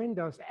their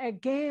windows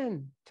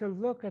again to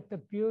look at the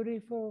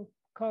beautiful,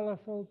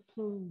 colorful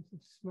plumes of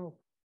smoke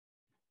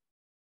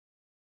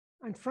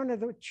in front of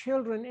the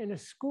children in a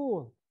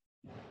school.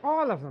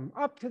 All of them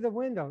up to the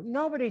window.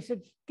 Nobody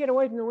said, get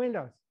away from the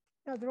windows.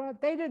 No,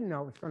 they didn't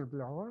know it was going to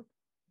blow up.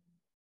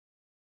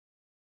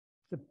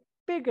 The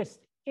biggest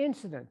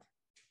incident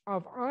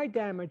of eye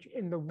damage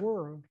in the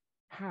world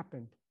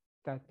happened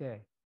that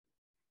day.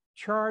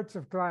 Shards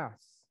of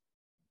glass.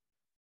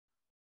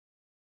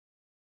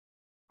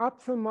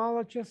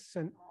 Ophthalmologists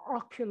and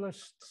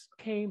oculists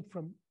came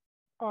from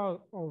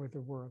all over the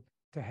world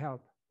to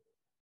help.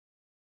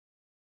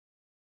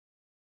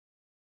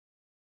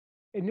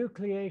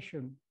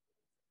 Enucleation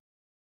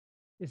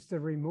is the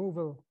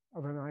removal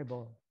of an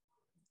eyeball.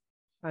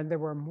 And there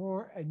were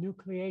more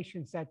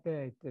enucleations that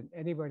day than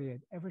anybody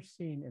had ever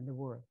seen in the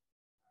world.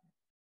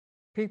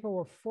 People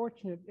were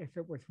fortunate if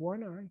it was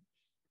one eye,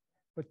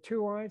 but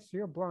 2 eyes,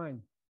 you're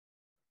blind.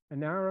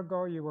 An hour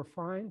ago, you were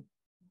fine.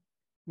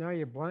 Now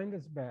you're blind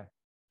as bad.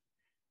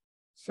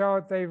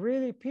 So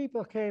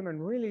people came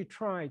and really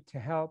tried to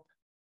help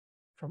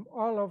from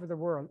all over the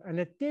world. And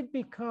it did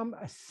become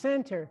a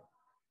center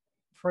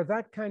for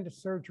that kind of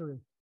surgery.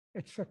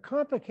 It's a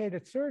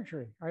complicated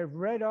surgery. I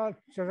read all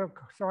so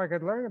I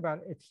could learn about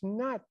it. It's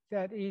not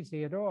that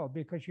easy at all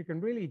because you can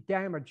really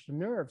damage the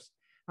nerves.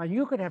 And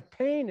you could have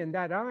pain in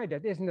that eye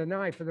that isn't an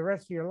eye for the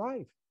rest of your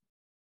life.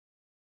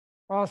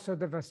 Also,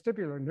 the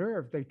vestibular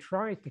nerve, they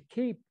try to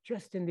keep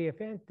just in the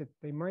event that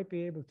they might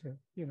be able to,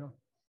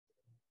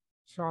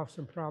 solve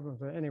some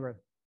problems. Anyway,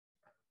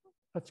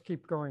 let's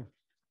keep going.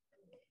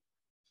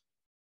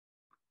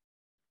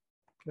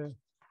 Okay.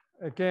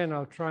 Again,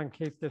 I'll try and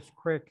keep this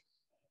quick.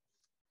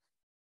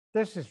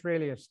 This is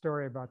really a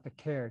story about the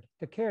Caird.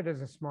 The Caird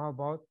is a small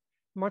boat,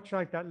 much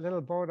like that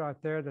little boat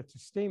out there that's a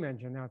steam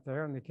engine out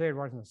there, and the Caird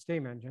wasn't a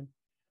steam engine.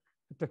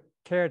 But the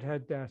Caird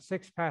had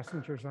 6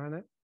 passengers on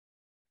it.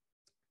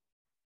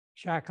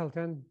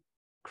 Shackleton,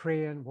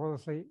 Crean,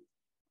 Wolseley,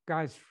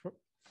 guys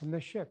from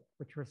the ship,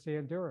 which was the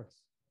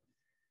Endurance.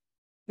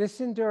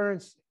 This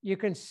Endurance, you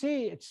can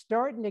see it's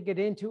starting to get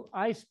into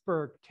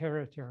iceberg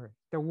territory.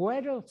 The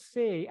Weddell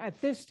Sea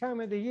at this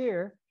time of the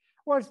year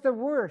was the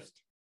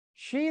worst.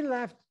 She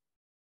left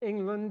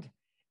England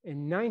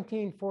in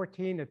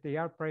 1914 at the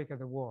outbreak of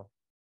the war.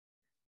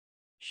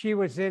 She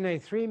was in a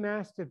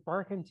 3-masted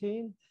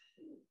barkentine.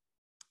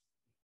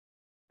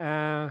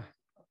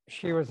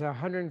 She was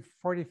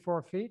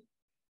 144 feet.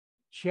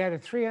 She had a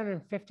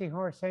 350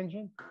 horse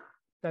engine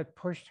that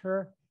pushed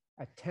her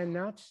at 10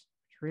 knots,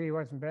 which really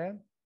wasn't bad.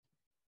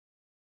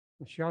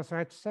 And she also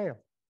had to sail.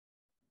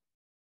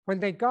 When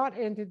they got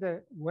into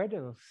the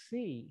Weddell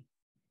Sea,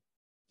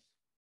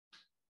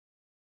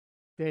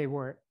 they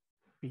were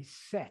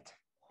beset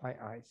by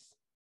ice.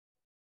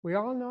 We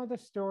all know the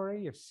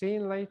story. You've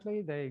seen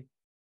lately, they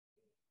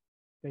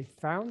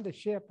found the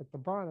ship at the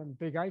bottom,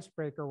 big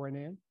icebreaker went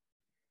in.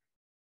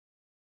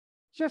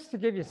 Just to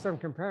give you some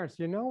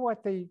comparison, you know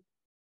what the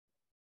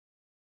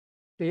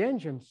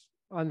engines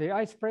on the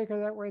icebreaker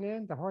that went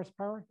in, the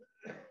horsepower?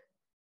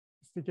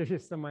 Just to give you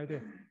some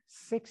idea,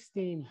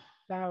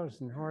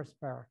 16,000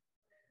 horsepower.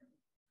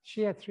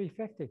 She had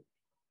 350.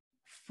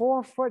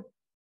 4-foot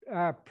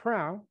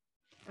prow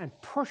and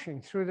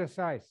pushing through this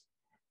ice.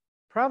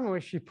 Problem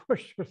was she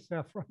pushed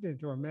herself right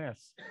into a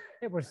mess.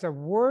 It was the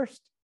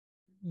worst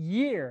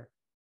year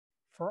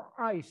for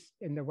ice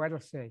in the Weddell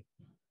Sea. It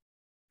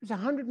was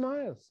 100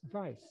 miles of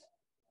ice.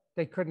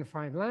 They couldn't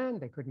find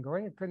land. They couldn't go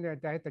in.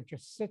 They had to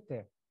just sit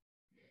there.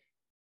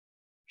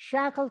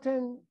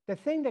 Shackleton, the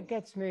thing that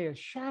gets me is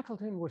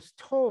Shackleton was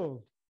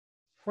told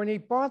when he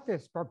bought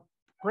this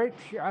great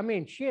ship, I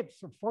mean, she had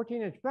some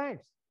 14-inch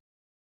planks.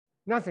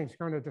 Nothing's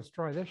going to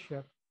destroy this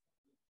ship.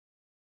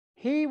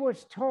 He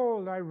was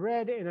told, I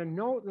read in a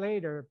note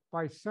later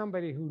by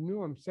somebody who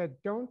knew him, said,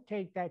 don't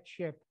take that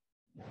ship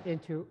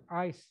into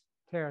ice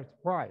territory.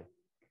 Why?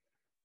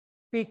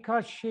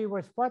 Because she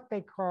was what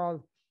they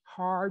called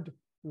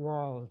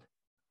hard-walled.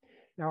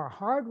 Now, a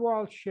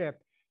hard-walled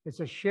ship is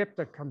a ship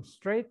that comes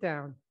straight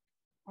down,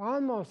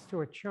 almost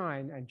to a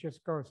chine, and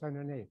just goes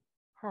underneath.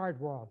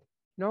 Hard-walled,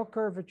 no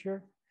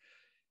curvature.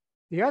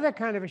 The other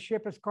kind of a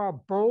ship is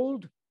called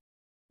bowled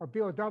or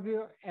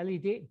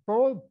B-O-W-L-E-D,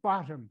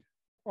 bowl-bottomed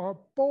or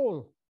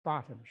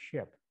bowl-bottom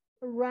ship,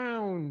 a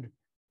round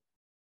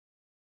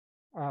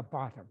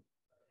bottom.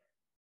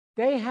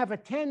 They have a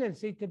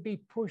tendency to be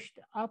pushed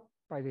up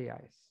by the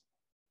ice.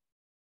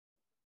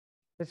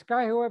 This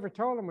guy, whoever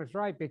told him, was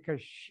right,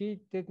 because she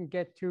didn't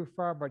get too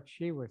far, but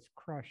she was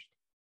crushed.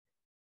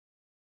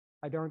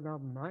 I don't know,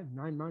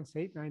 9 months,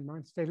 8, 9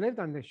 months. They lived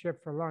on the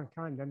ship for a long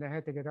time. Then they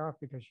had to get off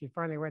because she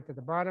finally went to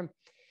the bottom.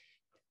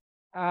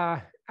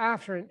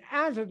 After an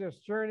hazardous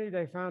journey,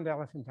 they found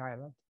Elephant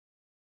Island.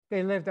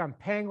 They lived on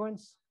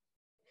penguins.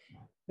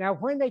 Now,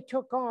 when they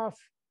took off,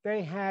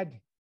 they had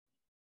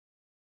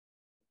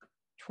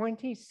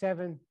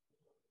 27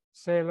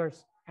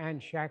 sailors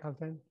and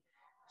Shackleton,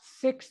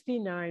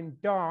 69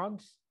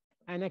 dogs,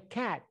 and a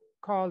cat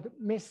called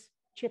Miss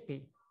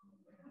Chippy.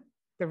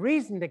 The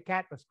reason the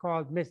cat was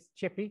called Miss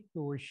Chippy,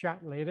 who was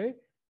shot later,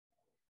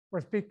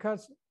 was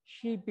because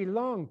she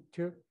belonged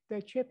to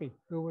the Chippy,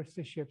 who was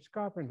the ship's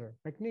carpenter,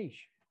 McNeish.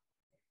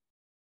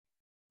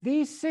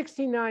 These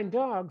 69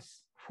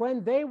 dogs,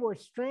 when they were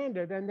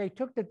stranded and they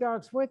took the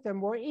dogs with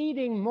them, were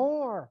eating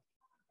more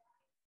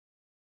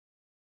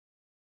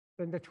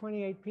than the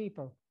 28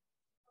 people.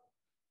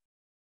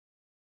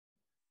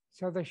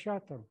 So they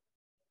shot them.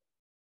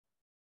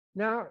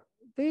 Now,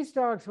 these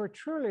dogs were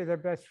truly their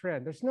best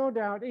friend. There's no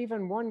doubt,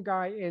 even one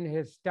guy in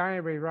his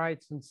diary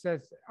writes and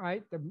says,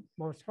 the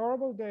most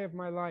horrible day of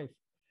my life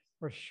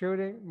was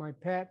shooting my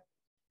pet.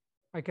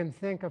 I can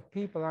think of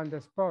people on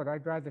this boat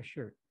I'd rather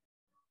shoot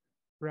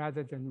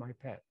rather than my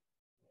pet.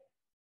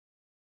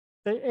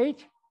 They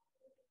ate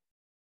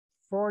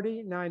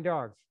 49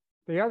 dogs.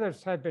 The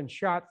others had been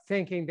shot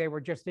thinking they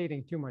were just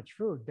eating too much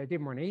food. They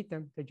didn't want to eat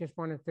them. They just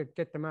wanted to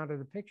get them out of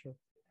the picture.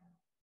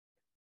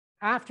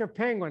 After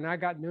penguin, I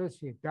got news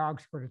for you.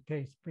 Dogs sort of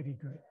taste pretty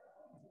good.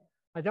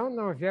 I don't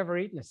know if you've ever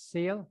eaten a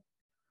seal,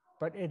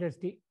 but it is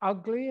the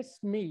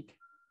ugliest meat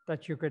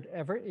that you could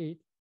ever eat.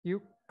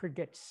 You could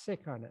get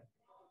sick on it.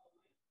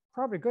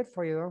 Probably good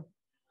for you, though.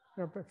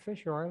 You know, but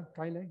fish oil,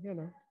 kind of, you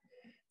know.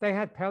 They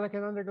had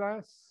pelican under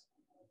glass.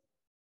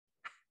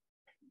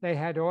 They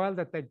had oil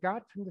that they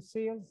got from the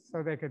seals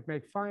so they could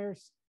make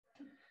fires.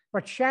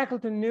 But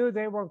Shackleton knew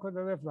they weren't going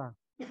to live long.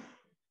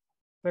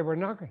 They were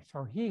not going,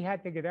 so he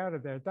had to get out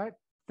of there.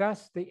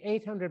 Thus, the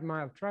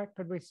 800-mile trek.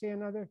 Could we see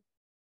another?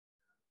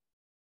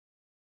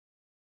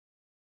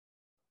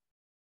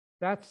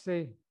 That's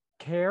the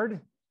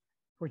Caird,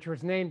 which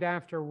was named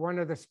after one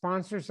of the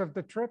sponsors of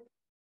the trip.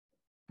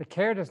 The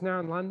Caird is now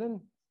in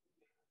London.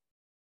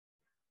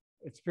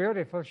 It's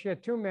beautiful. She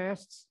had 2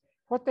 masts.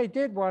 What they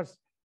did was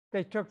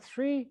they took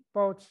 3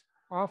 boats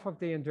off of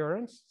the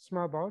Endurance,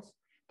 small boats.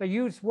 They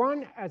used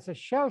one as a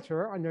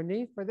shelter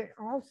underneath, but they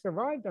all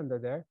survived under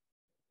there.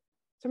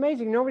 It's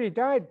amazing, nobody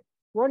died.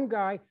 One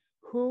guy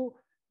who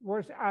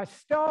was a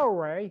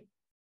stowaway,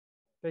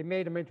 they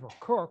made him into a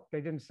cook.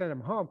 They didn't send him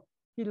home.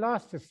 He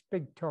lost his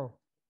big toe,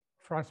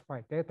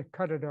 frostbite. They had to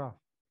cut it off.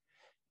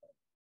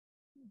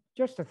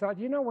 Just a thought,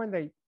 you know, when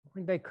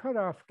they cut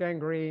off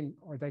gangrene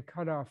or they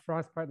cut off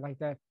frostbite like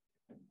that,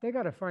 they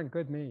got to find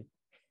good meat.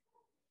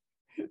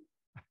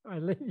 I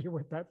leave you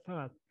with that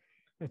thought.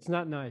 It's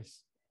not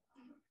nice.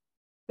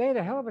 They had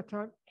a hell of a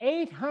time.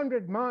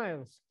 800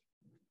 miles,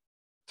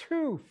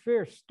 2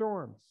 fierce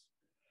storms.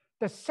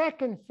 The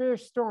second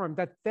fierce storm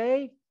that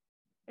they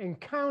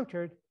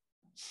encountered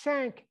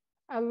sank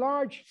a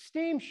large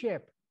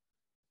steamship.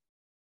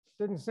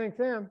 Didn't sink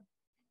them.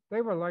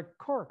 They were like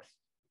corks,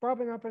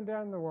 bobbing up and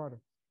down the water.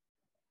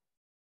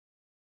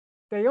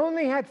 They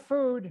only had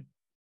food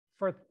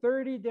for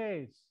 30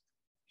 days.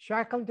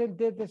 Shackleton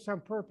did this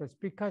on purpose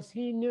because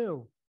he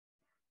knew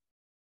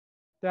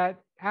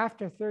that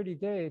after 30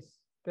 days,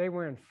 they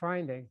weren't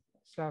finding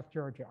South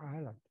Georgia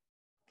Island,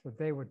 so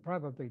they would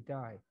probably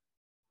die.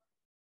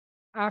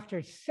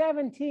 After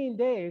 17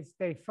 days,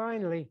 they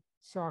finally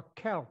saw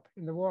kelp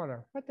in the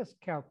water. What does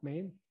kelp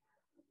mean?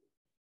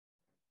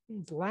 It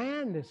means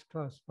land is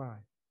close by.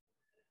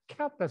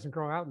 Kelp doesn't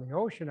grow out in the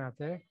ocean out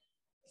there.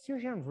 It's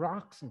usually on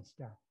rocks and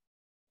stuff.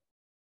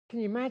 Can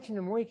you imagine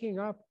them waking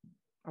up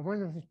and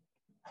one of them,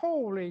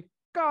 holy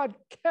God,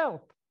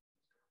 kelp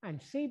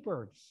and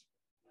seabirds,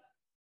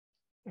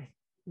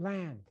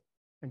 land.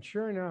 And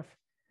sure enough,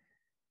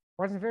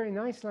 wasn't very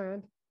nice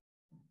land.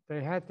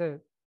 They had to,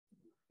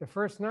 the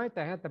first night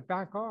they had to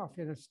back off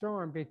in a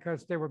storm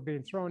because they were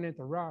being thrown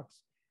into rocks.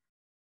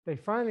 They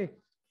finally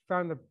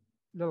found a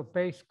little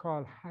base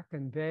called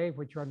Hacken Bay,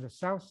 which was on the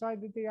south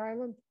side of the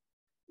island,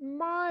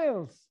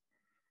 miles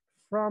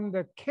from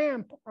the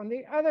camp on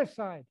the other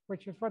side,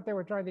 which is what they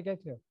were trying to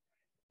get to.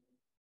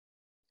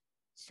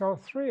 So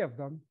 3 of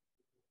them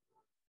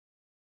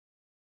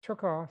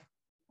took off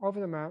over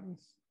the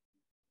mountains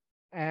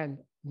and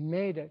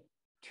made it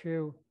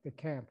to the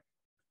camp.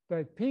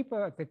 The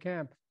people at the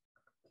camp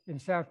in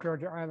South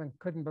Georgia Island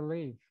couldn't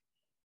believe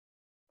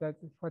that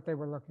what they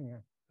were looking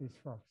at, these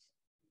folks.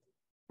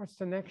 What's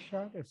the next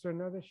shot? Is there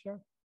another shot?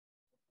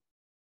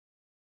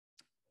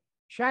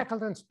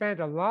 Shackleton spent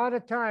a lot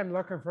of time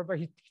looking for, but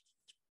he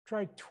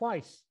tried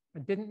twice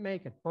and didn't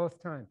make it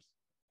both times.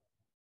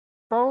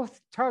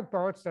 both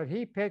tugboats that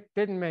he picked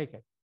didn't make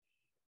it.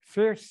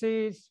 Fierce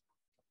seas,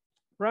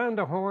 round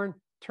the horn,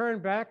 turn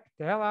back,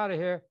 the hell out of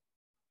here.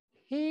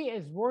 He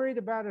is worried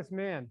about his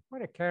man.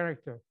 What a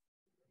character.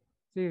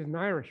 See, he's an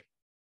Irishman.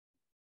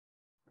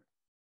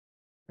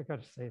 I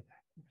got to say that.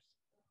 He was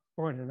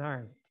born in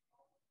Ireland.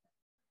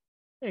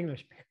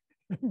 English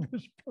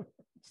parents.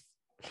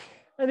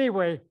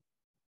 Anyway,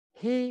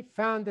 he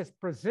found this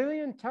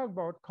Brazilian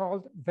tugboat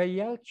called the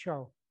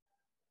Yelcho,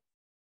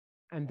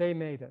 and they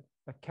made it.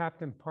 The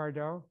Captain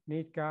Pardo,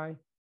 neat guy.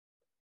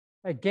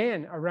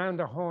 Again, around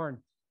the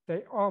horn,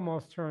 they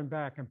almost turned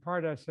back, and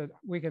Pardo said,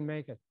 "We can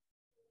make it."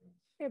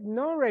 They have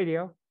no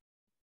radio,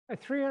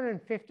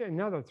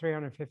 another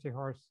 350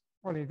 horse.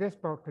 Only this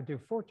boat could do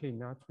 14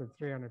 knots with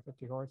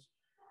 350 horse.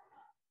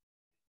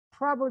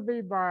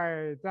 Probably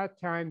by that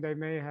time, they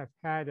may have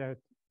had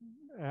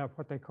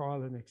what they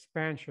call an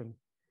expansion,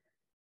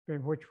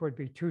 which would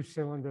be 2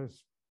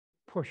 cylinders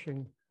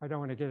pushing. I don't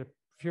want to get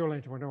fuel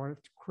into it. I don't want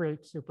it to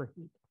create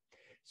superheat.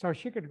 So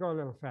she could go a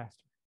little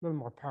faster, a little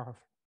more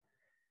powerful.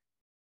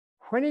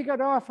 When he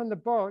got off on the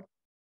boat,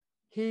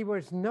 he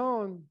was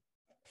known.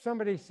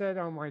 Somebody said,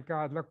 "Oh my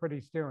God, look what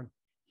he's doing."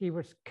 He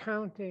was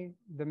counting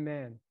the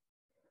men.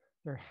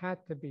 There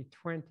had to be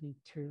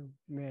 22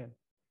 men.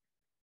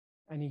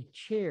 And he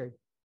cheered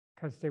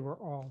because they were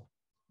all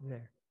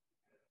there.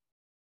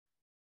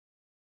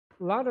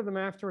 A lot of them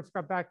afterwards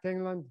got back to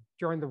England,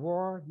 joined the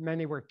war.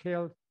 Many were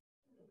killed.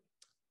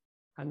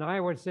 And I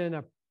was in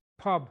a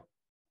pub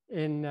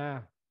in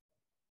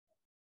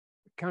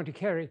County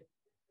Kerry,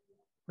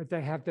 where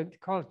they have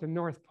call it the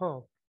North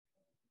Pole.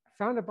 I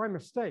found it by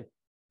mistake.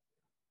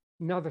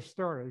 Another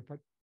story, but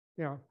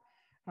you know,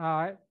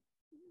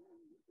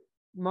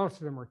 most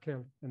of them were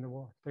killed in the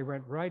war. They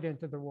went right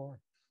into the war.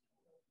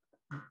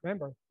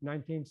 Remember,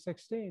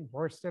 1916,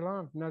 war's still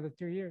on, another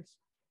 2 years.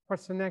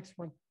 What's the next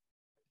one?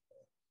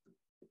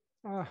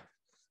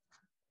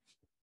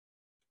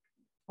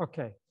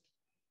 Okay.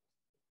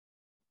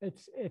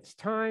 It's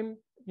time,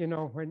 you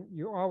know, when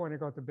you all want to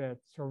go to bed.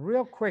 So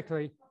real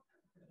quickly,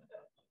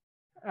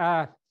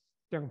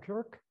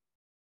 Dunkirk.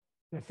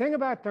 The thing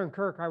about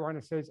Dunkirk I want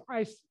to say is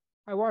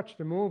I watched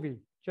the movie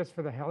just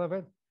for the hell of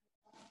it.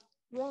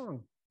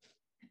 Wrong.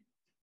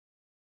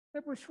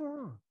 It was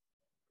wrong.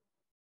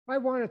 I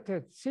wanted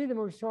to see the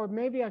movie so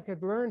maybe I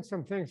could learn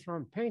some things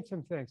from, paint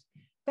some things.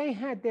 They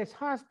had this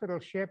hospital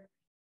ship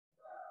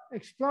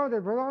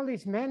exploded with all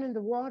these men in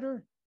the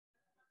water.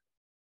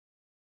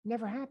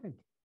 Never happened.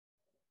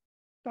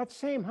 That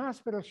same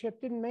hospital ship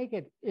didn't make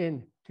it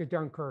into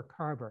Dunkirk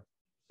harbor.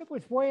 It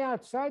was way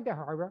outside the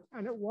harbor,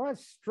 and it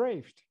was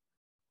strafed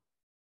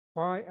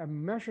by a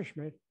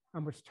Messerschmitt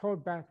and was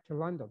towed back to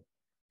London.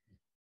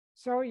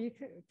 So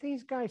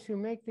these guys who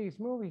make these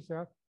movies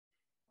up,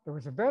 there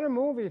was a better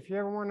movie, if you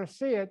ever want to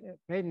see it,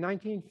 made in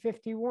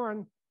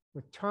 1951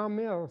 with Tom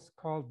Mills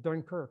called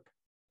Dunkirk.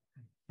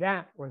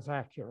 That was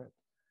accurate.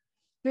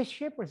 This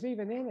ship was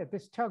even in it,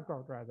 this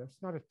tugboat rather.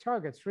 It's not a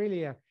tug, it's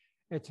really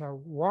it's a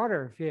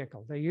water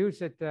vehicle. They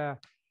use it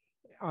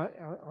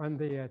on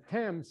the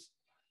Thames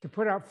to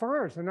put out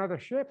fires in other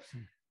ships.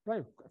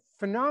 Like,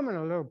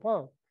 phenomenal little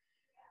boat.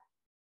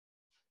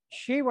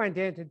 She went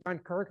into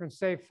Dunkirk and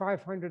saved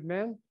 500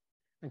 men,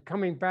 and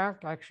coming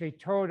back actually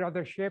towed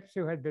other ships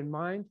who had been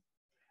mined.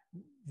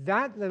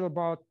 That little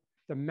boat,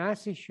 the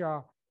Massey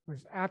Shaw,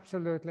 was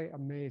absolutely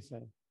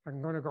amazing.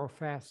 I'm going to go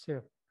fast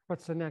here.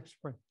 What's the next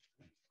one?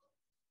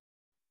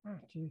 Oh,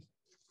 geez.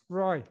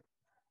 Roy,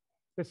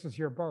 this is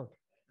your boat.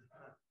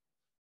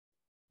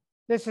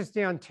 This is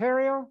the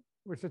Ontario.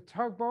 It was a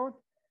tugboat.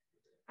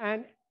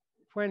 And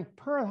when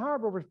Pearl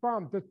Harbor was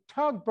bombed, the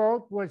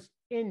tugboat was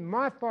in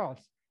mothballs.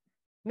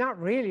 Not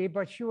really,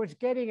 but she was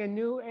getting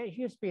it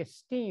used to be a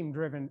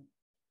steam-driven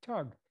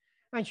tug.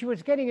 And she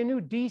was getting a new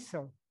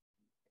diesel.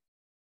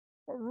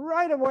 But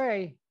right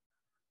away,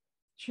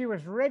 she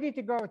was ready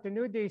to go with the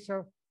new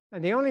diesel.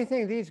 And the only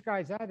thing these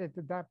guys added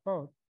to that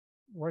boat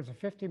was a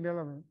 50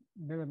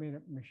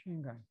 millimeter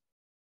machine gun.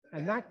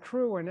 And that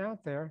crew went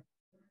out there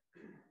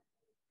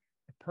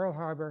at Pearl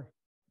Harbor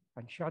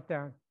and shot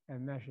down a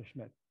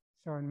Messerschmitt.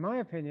 So in my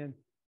opinion,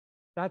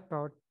 that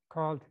boat,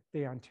 called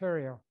the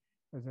Ontario,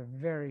 was a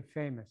very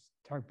famous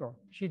tugboat.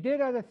 She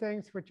did other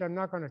things, which I'm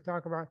not going to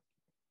talk about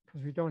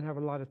because we don't have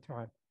a lot of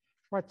time.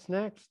 What's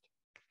next?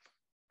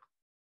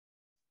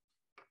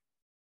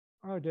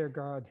 Oh, dear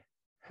God.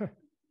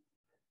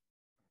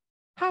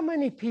 How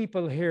many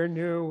people here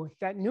knew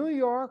that New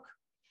York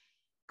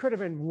could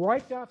have been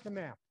wiped off the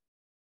map?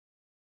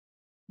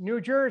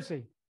 New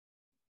Jersey,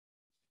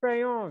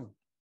 Bayonne,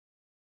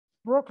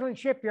 Brooklyn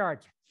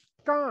shipyards,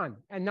 gone,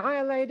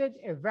 annihilated,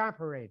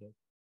 evaporated.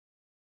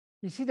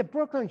 You see, the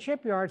Brooklyn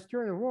shipyards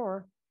during the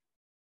war,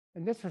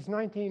 and this was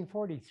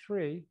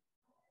 1943,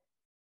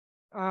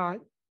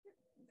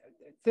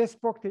 this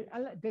boat,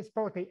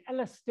 the El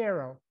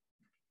Estero,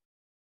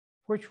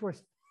 which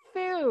was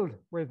filled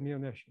with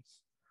munitions.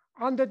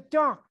 On the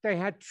dock, they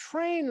had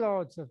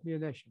trainloads of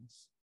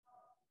munitions.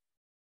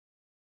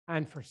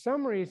 And for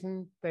some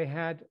reason, they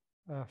had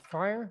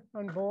fire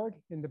on board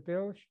in the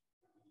bilge.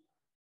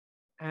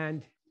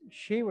 and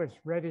she was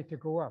ready to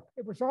go up.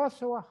 It was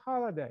also a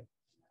holiday.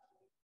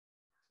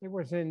 It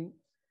was in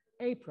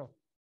April,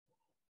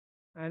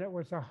 and it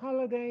was a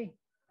holiday,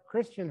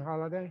 Christian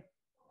holiday,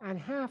 and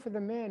half of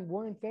the men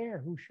weren't there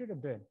who should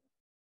have been.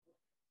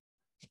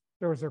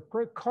 There was a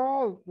quick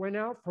call went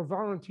out for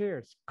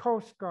volunteers,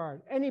 Coast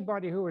Guard,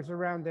 anybody who was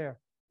around there.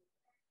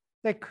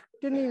 They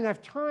didn't even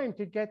have time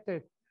to get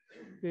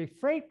the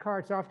freight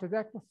cars off the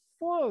deck, were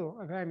full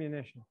of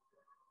ammunition.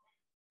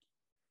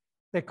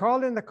 They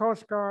called in the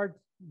Coast Guard.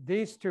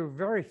 These two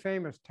very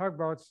famous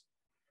tugboats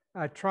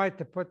tried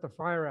to put the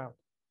fire out.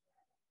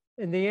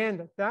 In the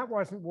end, that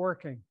wasn't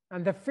working.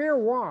 And the fear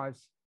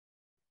was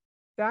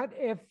that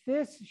if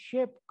this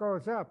ship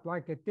goes up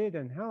like it did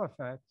in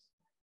Halifax,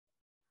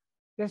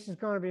 this is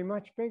going to be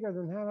much bigger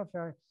than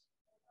Halifax.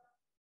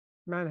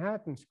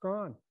 Manhattan's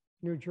gone.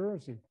 New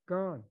Jersey,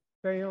 gone.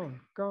 Bayonne,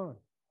 gone.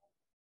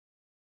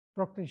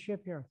 Brooklyn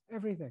Shipyard,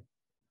 everything.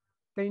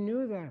 They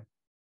knew that.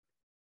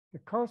 The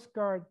Coast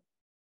Guard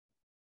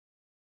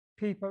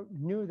people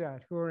knew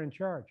that, who were in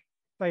charge.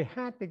 They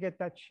had to get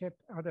that ship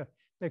out of,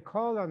 they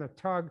called on a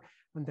tug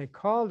and they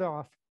called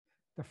off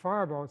the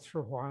fireboats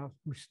for a while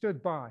who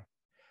stood by.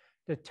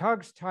 The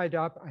tugs tied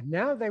up, and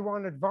now they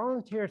wanted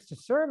volunteers to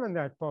serve on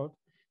that boat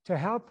to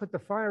help put the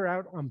fire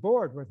out on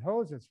board with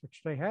hoses,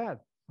 which they had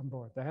on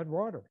board. They had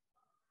water.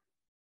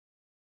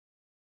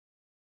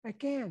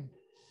 Again,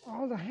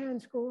 all the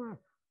hands go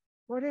up.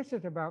 What is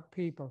it about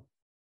people?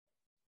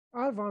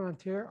 I'll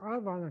volunteer,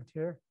 I'll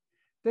volunteer.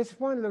 This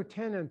one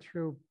lieutenant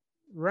who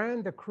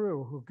ran the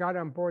crew, who got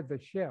on board the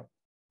ship,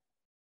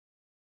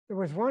 there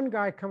was one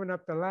guy coming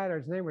up the ladder,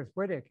 his name was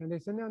Whittick, and they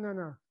said, no, no,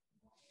 no,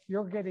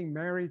 you're getting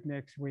married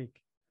next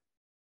week.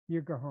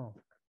 You go home.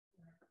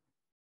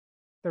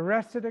 The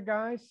rest of the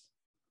guys,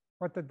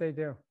 what did they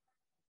do?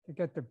 They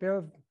get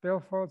the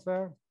billfolds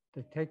out,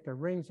 they take the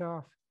rings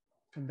off,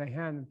 and they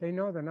hand them. They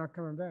know they're not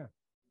coming back.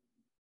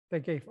 They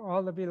gave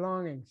all the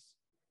belongings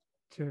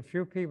to a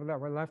few people that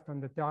were left on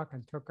the dock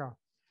and took off.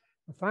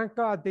 Well, thank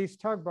God these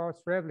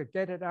tugboats were able to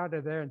get it out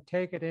of there and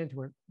take it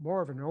into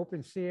more of an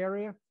open sea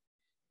area,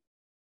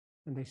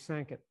 and they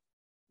sank it.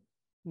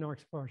 No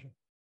explosion.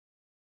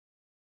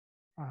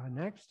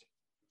 Next.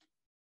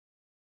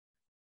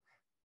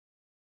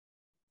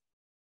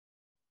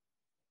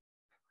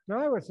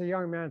 Now, I was a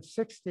young man,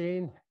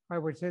 16. I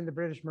was in the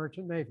British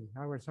Merchant Navy.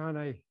 I was on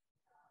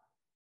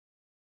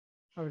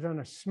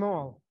a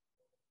small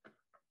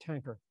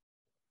tanker.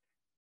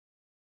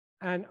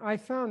 And I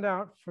found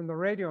out from the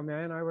radio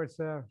man, I was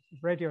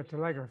radio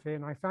telegraphy,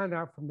 and I found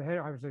out from the head,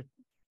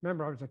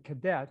 remember I was a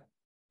cadet,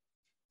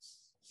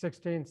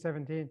 16,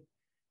 17,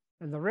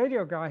 and the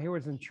radio guy who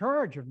was in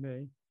charge of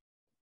me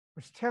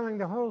was telling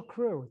the whole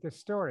crew this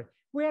story.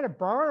 We had a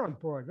bar on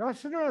board. I was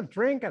sitting around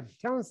drinking,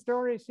 telling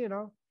stories, you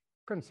know,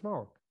 couldn't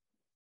smoke.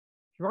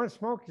 If you want to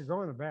smoke, you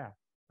go in the bath,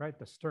 right,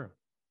 the stern.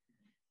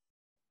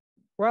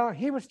 Well,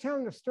 he was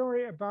telling the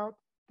story about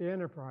the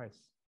Enterprise.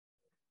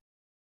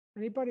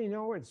 Anybody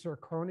know what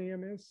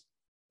zirconium is?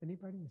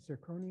 Anybody?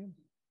 Zirconium?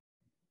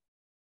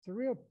 It's a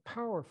real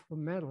powerful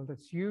metal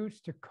that's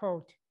used to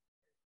coat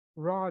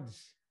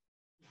rods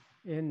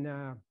in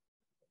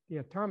the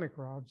atomic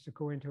rods that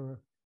go into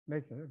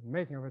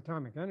making of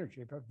atomic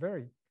energy, but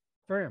very,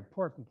 very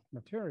important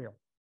material.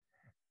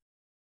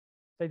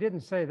 They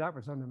didn't say that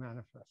was on the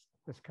manifest.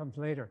 This comes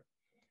later.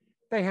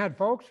 They had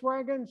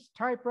Volkswagens,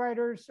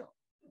 typewriters,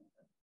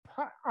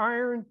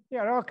 iron,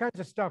 yeah, all kinds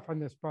of stuff on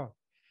this boat.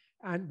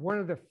 And one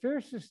of the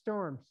fiercest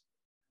storms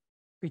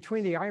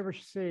between the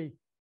Irish Sea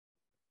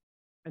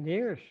and the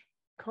English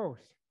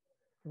coast,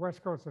 the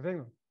west coast of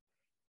England,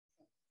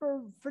 a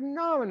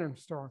phenomenal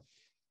storm.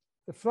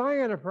 The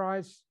Flying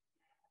Enterprise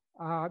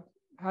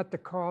had to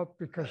call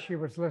because she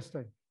was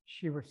listing.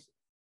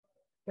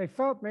 They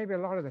felt maybe a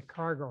lot of the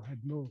cargo had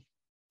moved,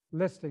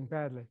 listing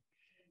badly.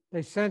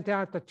 They sent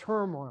out the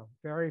Turmoil,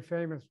 very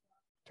famous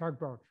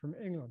tugboat from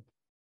England.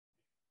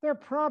 Their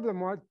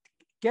problem was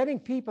getting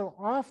people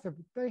off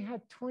they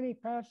had 20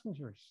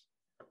 passengers.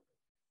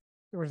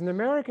 There was an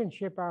American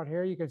ship out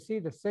here. You could see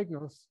the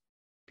signals.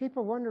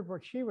 People wondered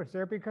what she was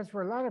there because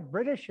there were a lot of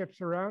British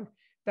ships around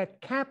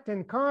that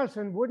Captain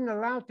Carson wouldn't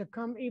allow to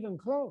come even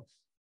close.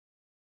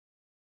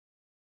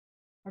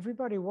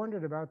 Everybody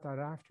wondered about that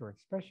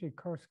afterwards, especially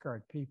Coast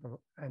Guard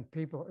people and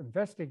people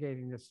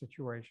investigating this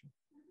situation.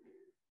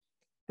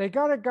 They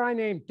got a guy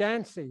named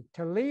Dancy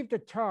to leave the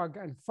tug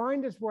and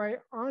find his way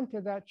onto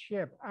that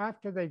ship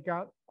after they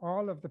got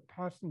all of the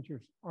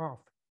passengers off.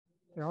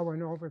 They all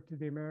went over to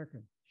the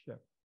American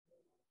ship.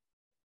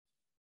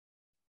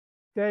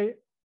 The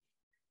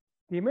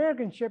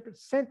American ship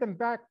sent them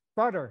back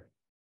butter,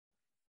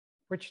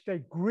 which they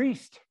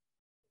greased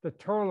the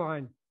tow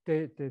line,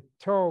 the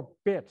tow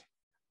bit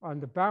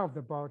on the bow of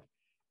the boat,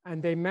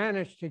 and they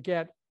managed to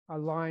get a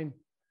line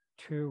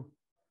to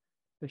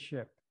the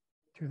ship,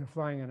 to the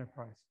Flying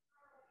Enterprise.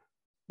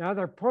 Now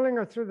they're pulling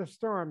her through the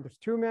storm. There's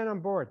two men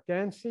on board,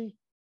 Dancy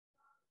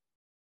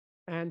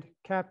and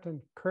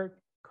Captain Kurt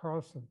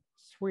Carlson,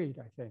 Swede,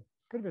 I think.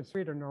 Could have been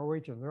Swede or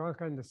Norwegian. They're all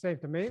kind of the same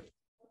to me.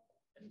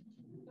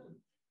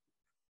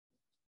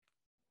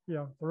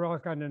 Yeah, they're all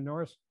kind of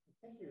Norse.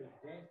 I think he was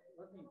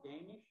wasn't he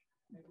Danish?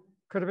 Maybe?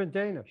 Could have been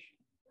Danish.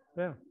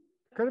 Yeah,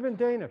 could have been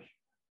Danish.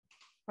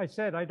 I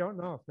said, I don't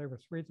know if they were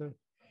Swedes.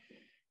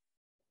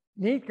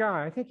 Neat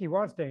guy. I think he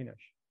was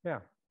Danish. Yeah.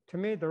 To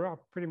me, they're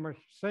all pretty much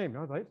the same.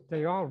 No?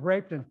 They all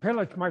raped and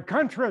pillaged my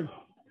country.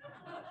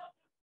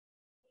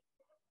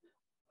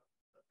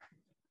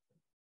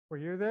 Were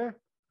you there?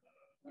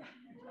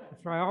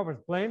 That's why I always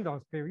blame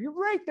those people. You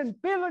raped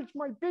and pillaged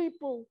my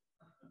people.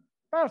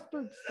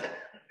 Bastards.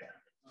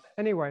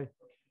 Anyway,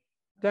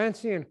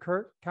 Dancy and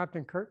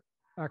Captain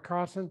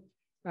Carlson,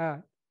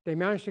 they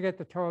managed to get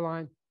the tow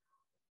line.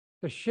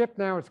 The ship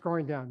now is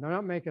going down. They're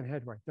not making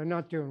headway. They're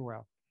not doing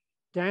well.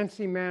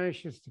 Dancy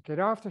manages to get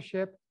off the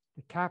ship.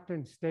 The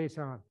captain stays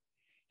on.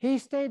 He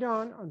stayed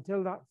on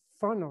until that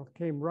funnel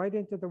came right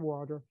into the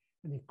water,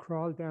 and he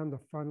crawled down the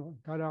funnel,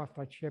 got off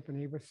that ship, and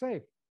he was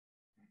safe.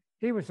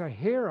 He was a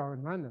hero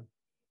in London.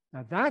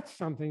 Now that's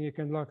something you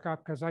can look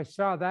up, because I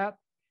saw that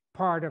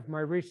part of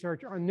my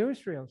research on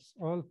newsreels,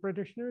 old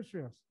British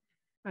newsreels.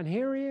 And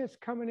here he is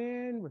coming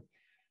in with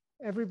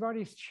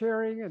everybody's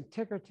cheering and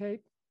ticker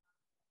tape.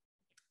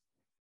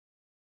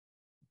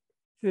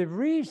 The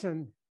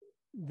reason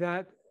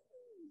that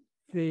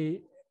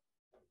the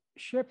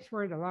ships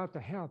weren't allowed to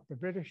help, the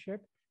British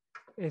ship,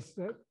 is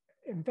that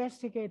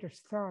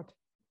investigators thought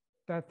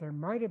that there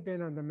might have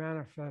been on the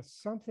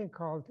manifest something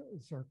called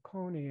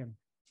zirconium,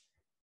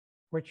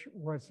 which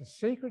was a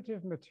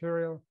secretive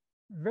material,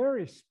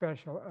 very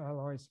special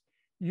alloys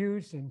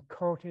used in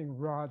coating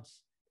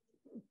rods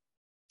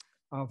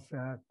of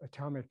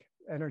atomic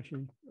energy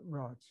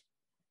rods.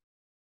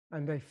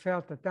 And they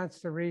felt that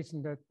that's the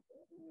reason that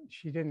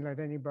she didn't let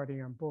anybody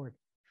on board.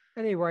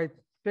 Anyway,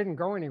 didn't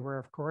go anywhere,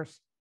 of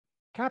course.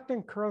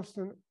 Captain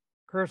Kirsten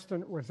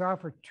was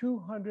offered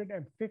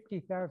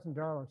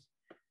 $250,000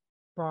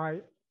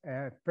 by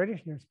a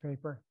British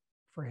newspaper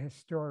for his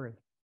story.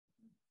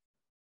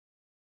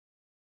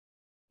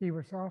 He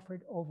was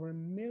offered over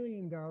 $1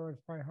 million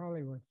by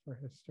Hollywood for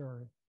his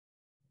story.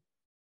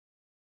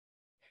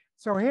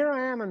 So here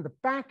I am in the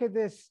back of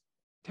this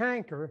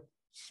tanker,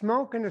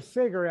 smoking a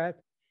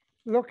cigarette,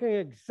 looking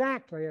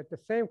exactly at the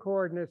same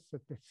coordinates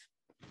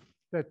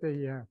that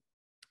the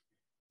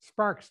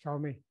Sparks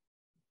told me.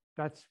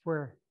 That's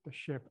where the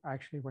ship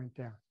actually went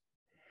down.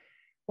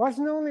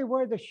 Wasn't only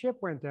where the ship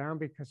went down,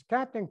 because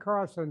Captain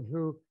Carlson,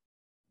 who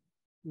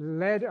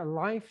led a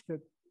life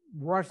that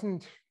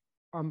wasn't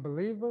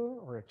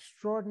unbelievable or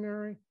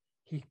extraordinary,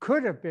 he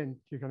could have been,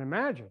 you can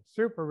imagine,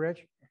 super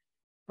rich,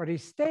 but he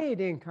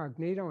stayed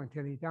incognito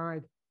until he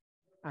died.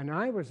 And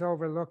I was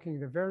overlooking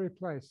the very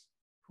place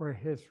where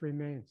his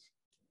remains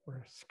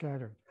were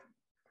scattered.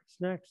 What's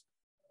next?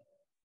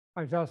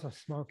 I was also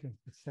smoking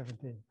at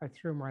 17. I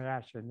threw my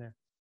ash in there.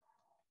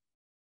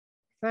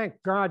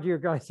 Thank God you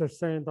guys are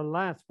saying the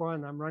last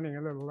one, I'm running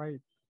a little late.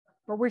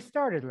 But we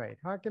started late,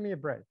 huh? Give me a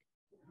break.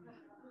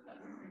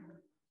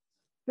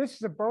 This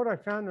is a boat I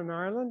found in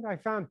Ireland. I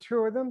found 2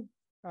 of them.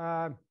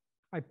 I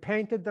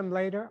painted them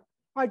later.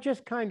 I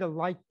just kind of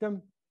liked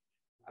them.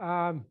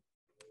 I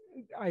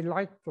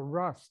liked the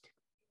rust.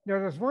 You know,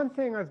 there's one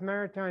thing us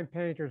maritime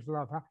painters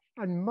love, huh?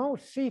 And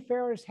most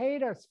seafarers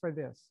hate us for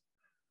this.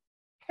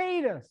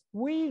 Hate us.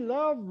 We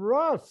love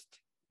rust.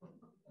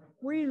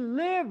 We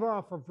live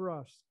off of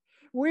rust.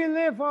 We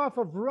live off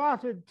of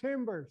rotted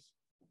timbers.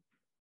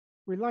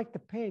 We like to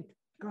paint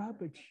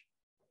garbage.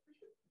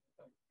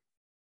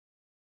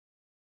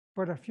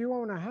 But if you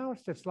own a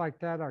house that's like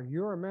that, or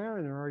you're a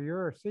mariner, or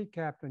you're a sea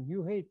captain,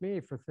 you hate me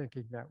for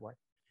thinking that way.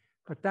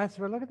 But that's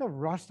what, look at the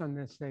rust on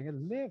this thing. It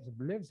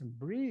lives and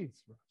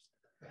breathes rust.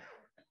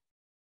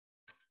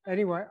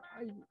 Anyway,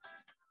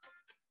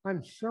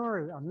 I'm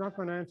sorry, I'm not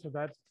going to answer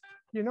that.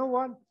 You know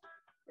what?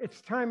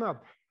 It's time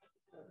up.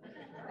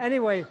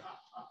 Anyway,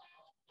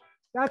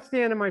 that's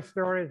the end of my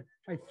story.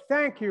 I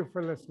thank you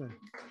for listening.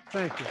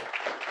 Thank you.